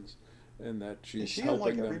Martians, and that she's Is she helping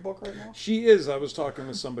in them. every book right now? She is. I was talking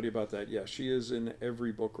with somebody about that. Yeah, she is in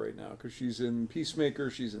every book right now because she's in Peacemaker,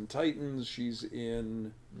 she's in Titans, she's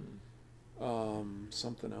in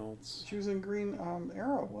something else. She was in Green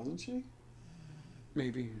Arrow, wasn't she?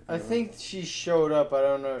 Maybe. I think she showed up. I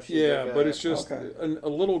don't know if she's but it's just Okay. a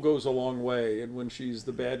little goes a long way, and when she's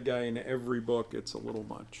the bad guy in every book, it's a little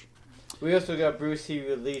much. We also got Bruce. He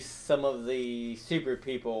released some of the super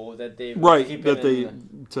people that they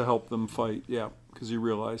To help them fight. Yeah, because he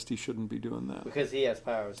realized he shouldn't be doing that. because he has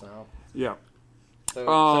powers now. Yeah.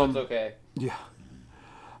 So it's okay. Yeah.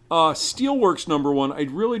 Steelworks #1. I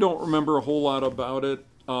really don't remember a whole lot about it.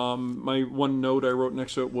 My one note I wrote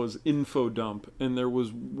next to it was info dump, and there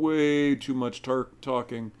was way too much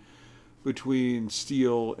talking between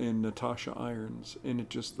Steele and Natasha Irons, and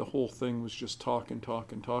the whole thing was just talking.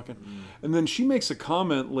 And then she makes a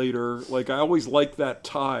comment later, like, I always liked that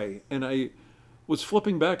tie, and I was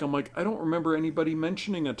flipping back, I'm like, I don't remember anybody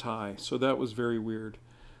mentioning a tie, so that was very weird.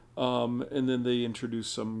 And then they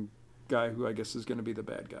introduced some guy who I guess is going to be the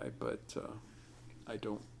bad guy, but I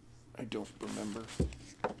don't remember.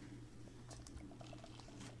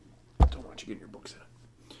 Don't want you getting your books in.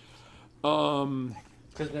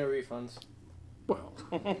 Because no refunds. Well,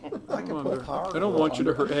 I can put power. I don't want you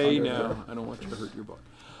to hurt. Hey, now I don't want you to hurt your book.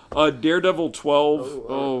 Daredevil 12.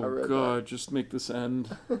 Oh God, just make this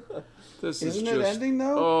end. This Isn't is it just ending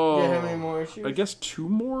though? Oh, Yeah, how many more issues? I guess 2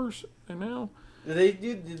 more now.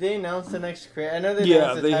 Did they announce the next creator? I know they Yeah,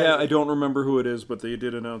 announced they the had. title. I don't remember who it is, but they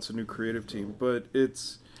did announce a new creative team. But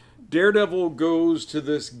it's Daredevil goes to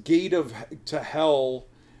this gate to hell,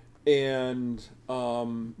 and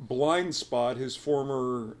Blind Spot, his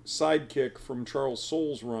former sidekick from Charles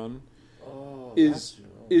Soule's run,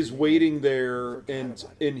 is waiting there, and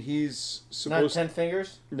he's supposed Not 10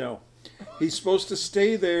 Fingers. no, he's supposed to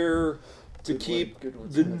stay there to keep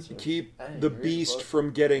the beast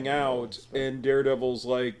from getting out. And Daredevil's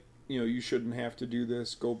like, you shouldn't have to do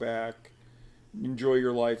this. Go back, enjoy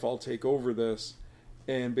your life. I'll take over this.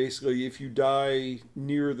 And basically, if you die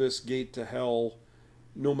near this gate to hell,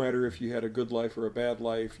 no matter if you had a good life or a bad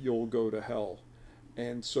life, you'll go to hell.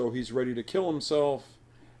 And so he's ready to kill himself.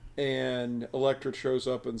 And Elektra shows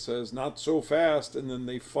up and says, "Not so fast." And then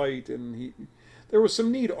they fight. And there was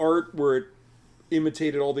some neat art where it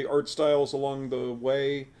imitated all the art styles along the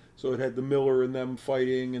way. So it had the Miller and them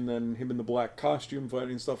fighting, and then him in the black costume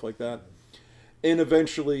fighting, stuff like that. And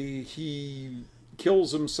eventually he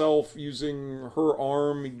kills himself using her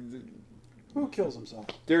arm. Who kills himself?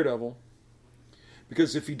 Daredevil.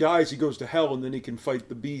 Because if he dies, he goes to hell, and then he can fight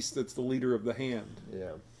the beast that's the leader of the Hand.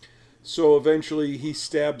 Yeah. So eventually he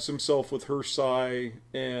stabs himself with her sai,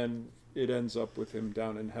 and it ends up with him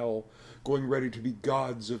down in hell, going ready to be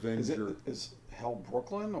God's avenger. Is Hell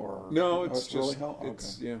Brooklyn or No, it's just really Hell?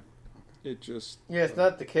 it's Okay. yeah. It just Yeah, it's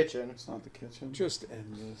not the kitchen. It's not the kitchen. just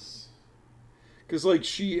end this. Because like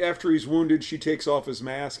after he's wounded, she takes off his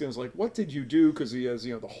mask and is like, "What did you do?" Because he has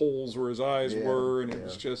the holes where his eyes were, and it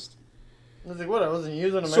was just. I was like, what? I wasn't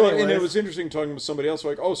using them So, anyways. and it was interesting talking with somebody else,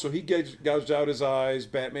 like, oh, so he gouged out his eyes,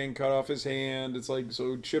 Batman cut off his hand. It's like,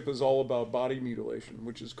 so Chip is all about body mutilation,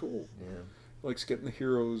 which is cool. Yeah. Likes getting the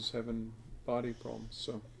heroes having body problems.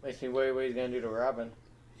 So Makes me worry what he's going to do to Robin.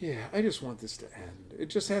 yeah, I just want this to end. It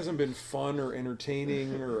just hasn't been fun or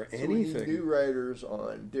entertaining or So we anything. need new writers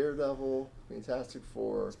on Daredevil, Fantastic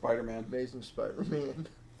Four, Spider-Man. Amazing Spider-Man.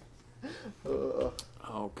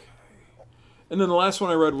 Okay. And then the last one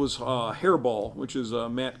I read was Hairball, which is a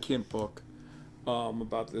Matt Kint book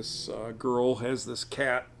about this girl has this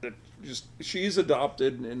cat that she's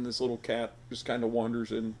adopted, and this little cat just kind of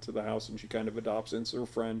wanders into the house, and she kind of adopts into her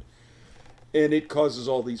friend. And it causes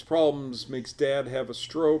all these problems, makes Dad have a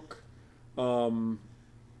stroke. Mom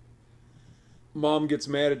gets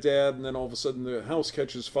mad at Dad, and then all of a sudden the house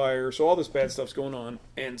catches fire. So all this bad stuff's going on.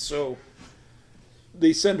 And so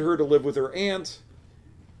they send her to live with her aunt,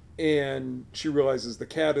 and she realizes the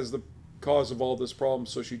cat is the cause of all this problem.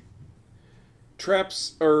 So she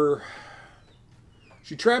traps the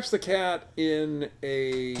cat in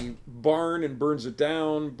a barn and burns it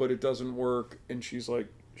down, but it doesn't work. And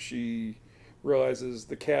she realizes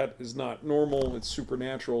the cat is not normal, it's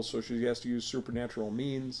supernatural, so she has to use supernatural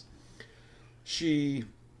means. She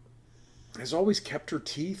has always kept her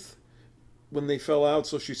teeth when they fell out,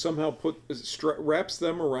 so she somehow wraps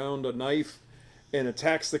them around a knife and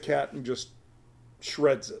attacks the cat and just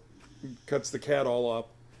shreds it, cuts the cat all up,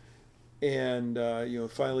 and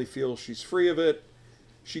finally feels she's free of it.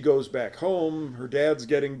 She goes back home. Her dad's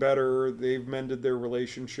getting better. They've mended their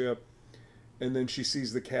relationship. and then she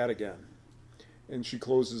sees the cat again. And she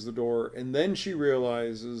closes the door, and then she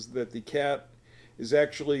realizes that the cat is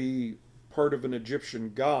actually part of an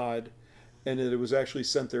Egyptian god, and that it was actually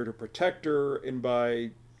sent there to protect her, and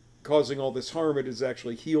by causing all this harm, it has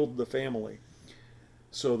actually healed the family.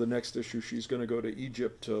 So the next issue, she's going to go to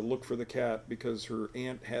Egypt to look for the cat because her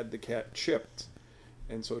aunt had the cat chipped.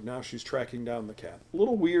 And so now she's tracking down the cat. A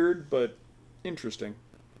little weird, but interesting.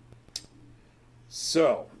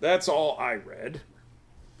 So that's all I read.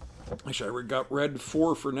 Actually, I read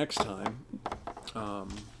 4 for next time.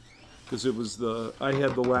 Because I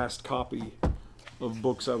had the last copy of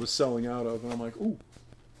books I was selling out of. And I'm like, ooh,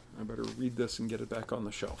 I better read this and get it back on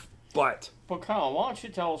the shelf. But Kyle, why don't you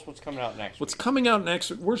tell us what's coming out next what's week? coming out next?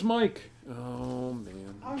 Where's Mike? Oh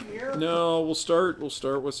man. I'm here. No, we'll start with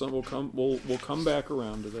some. We'll come back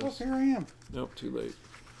around to this. Oh, here I am. Nope, too late.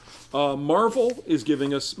 Marvel is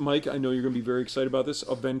giving us, Mike, I know you're going to be very excited about this,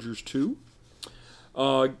 Avengers 2.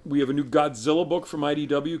 We have a new Godzilla book from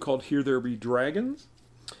IDW called Here There Be Dragons.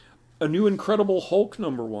 A new Incredible Hulk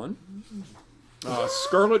 #1.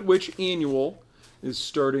 Scarlet Witch Annual is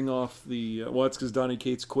starting off the... well, it's because Donny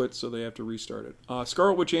Cates quit, so they have to restart it.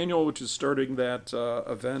 Scarlet Witch Annual, which is starting that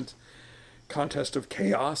event, Contest of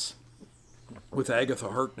Chaos, with Agatha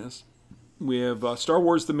Harkness. We have Star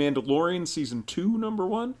Wars The Mandalorian Season 2,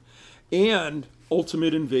 #1. And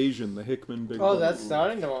Ultimate Invasion, the Hickman Big Oh, Book, that's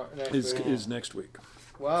starting next week. is next week.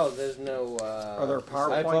 Wow, there's no... Are there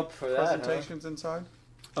swipe PowerPoint up for that, presentations inside?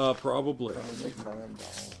 Probably.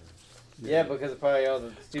 Yeah, because of probably all the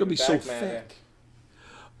It's stupid going to be so back matter. thick.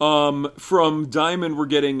 From Diamond, we're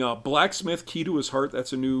getting Blacksmith, Key to His Heart.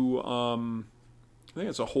 That's a new, I think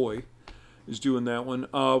it's Ahoy is doing that one.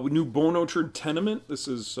 New Bone Orchard Tenement. This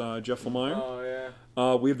is Jeff Lemire. Oh,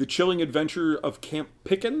 yeah. We have The Chilling Adventure of Camp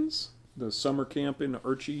Pickens, the summer camp in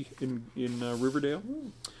Archie in Riverdale.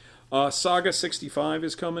 Saga 65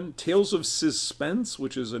 is coming. Tales of Suspense,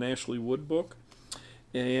 which is an Ashley Wood book.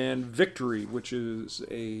 And Victory, which is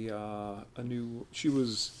a new... She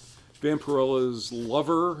was Vampirella's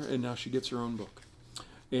lover, and now she gets her own book.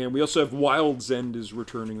 And we also have Wild's End is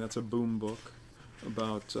returning. That's a Boom book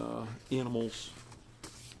about animals.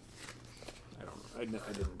 I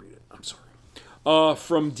didn't read it. I'm sorry.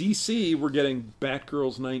 From DC, we're getting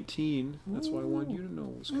Batgirls 19. That's why I wanted you to know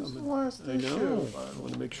what was coming. What's the last I issue? know. I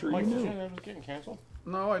want to make sure you knew. That was getting canceled.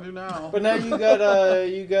 No, I do now. But now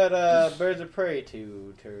you got Birds of Prey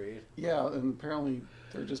to read. Yeah, and apparently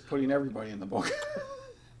they're just putting everybody in the book.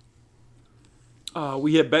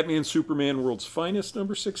 We have Batman Superman World's Finest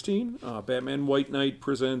 #16. Batman White Knight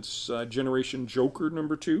presents Generation Joker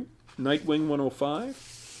 #2. Nightwing 105.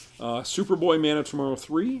 Superboy Man of Tomorrow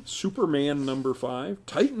 3. Superman #5.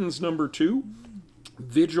 Titans #2.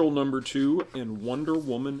 Vigil #2. And Wonder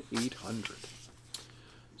Woman 800.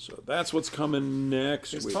 So that's what's coming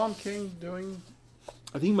next Is week. Tom King doing...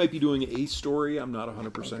 I think he might be doing a story. I'm not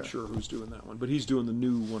 100% sure who's doing that one. But he's doing the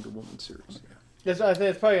new Wonder Woman series. Okay. I think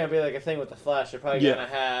it's probably going to be like a thing with the Flash. They're probably going to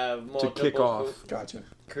have multiple kick off. Gotcha.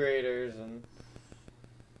 creators and...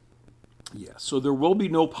 Yeah, so there will be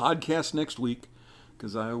no podcast next week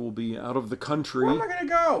because I will be out of the country. Where am I going to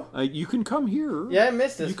go? You can come here. Yeah, I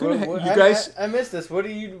missed this. You can you guys... I missed this. Where are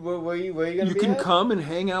you going to be You can at? come and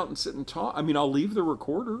hang out and sit and talk. I mean, I'll leave the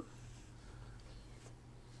recorder.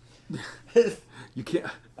 You can't...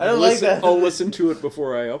 I don't like that. I'll listen to it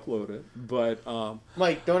before I upload it, but...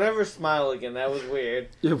 Mike, don't ever smile again. That was weird.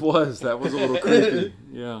 It was. That was a little creepy.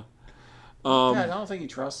 Yeah. Yeah, I don't think he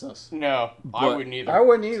trusts us. No, I But- wouldn't either. I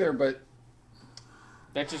wouldn't either, but...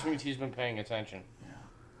 That just means he's been paying attention.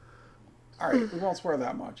 All right, we won't swear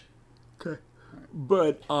that much. Okay.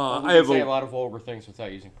 But We I can have say a lot of vulgar things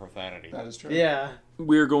without using profanity. That is true. Yeah.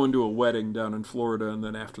 we're going to a wedding down in Florida, and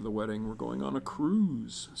then after the wedding, we're going on a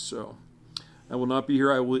cruise. So I will not be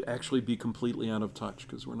here. I will actually be completely out of touch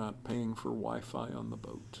because we're not paying for Wi-Fi on the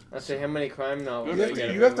boat. I say, how many crime novels?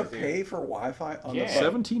 You have to pay for Wi-Fi on the boat?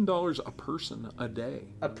 $17 a person a day.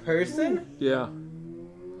 A person? Yeah.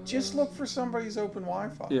 Just look for somebody's open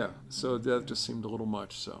Wi-Fi. Yeah, so that just seemed a little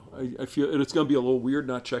much. So I feel and it's going to be a little weird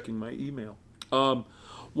not checking my email.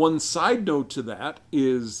 One side note to that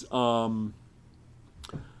is the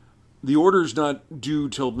order's not due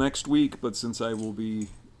till next week, but since I will be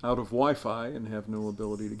out of Wi-Fi and have no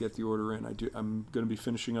ability to get the order in, I'm going to be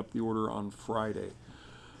finishing up the order on Friday.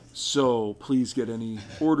 So please get any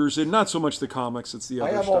orders in. Not so much the comics; it's the other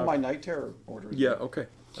I have stuff. all my Night Terror orders. Yeah. Okay.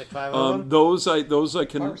 Like 5 of them? Those I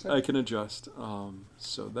Five can adjust.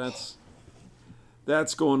 So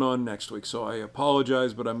that's going on next week. So I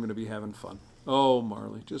apologize, but I'm going to be having fun. Oh,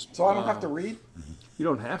 Marley, just So I don't have to read? You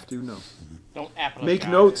don't have to. No. Don't apologize. Make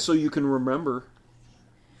notes so you can remember.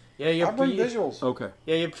 Yeah, I bring visuals. Okay.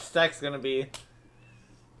 Yeah, your stack's gonna be.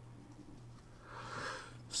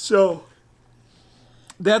 So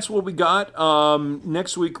that's what we got.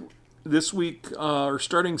 Next week, this week, or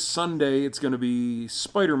starting Sunday, it's going to be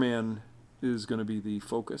Spider-Man is going to be the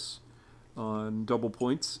focus on double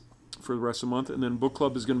points for the rest of the month, and then book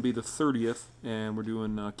club is going to be the 30th, and we're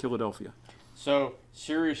doing Philadelphia. So,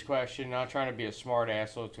 serious question, not trying to be a smart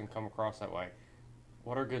ass, so it can come across that way.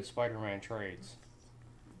 What are good Spider-Man trades?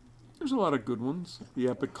 There's a lot of good ones. The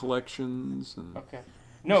Epic Collections. And Okay.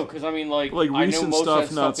 No, because I mean, like recent I know most stuff, of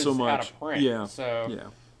that not stuff so is much. out of print. Yeah. So Yeah.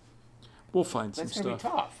 We'll find some that's gonna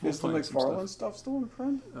stuff. be tough. Is the find some McFarlane stuff still in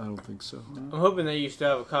print? I don't think so. I'm hoping that you still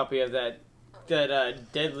have a copy of that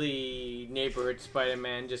Deadly Neighborhood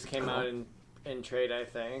Spider-Man just came out in trade, I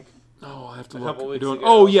think. Oh, I have to A look. couple weeks Doing- ago.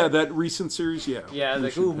 Oh, yeah, that recent series, yeah. Yeah, I was We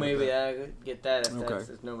like, should ooh, have maybe that. I could get that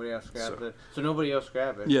if nobody else grabs it. So nobody else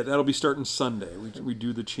grab it. Yeah, that'll be starting Sunday. We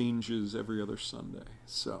do the changes every other Sunday.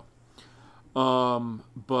 So,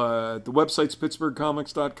 but the website's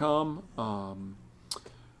pittsburghcomics.com.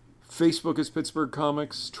 Facebook is Pittsburgh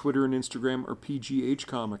Comics. Twitter and Instagram are PGH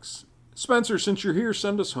Comics. Spencer, since you're here,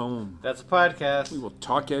 send us home. That's a podcast. We will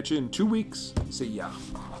talk at you in 2 weeks. See ya.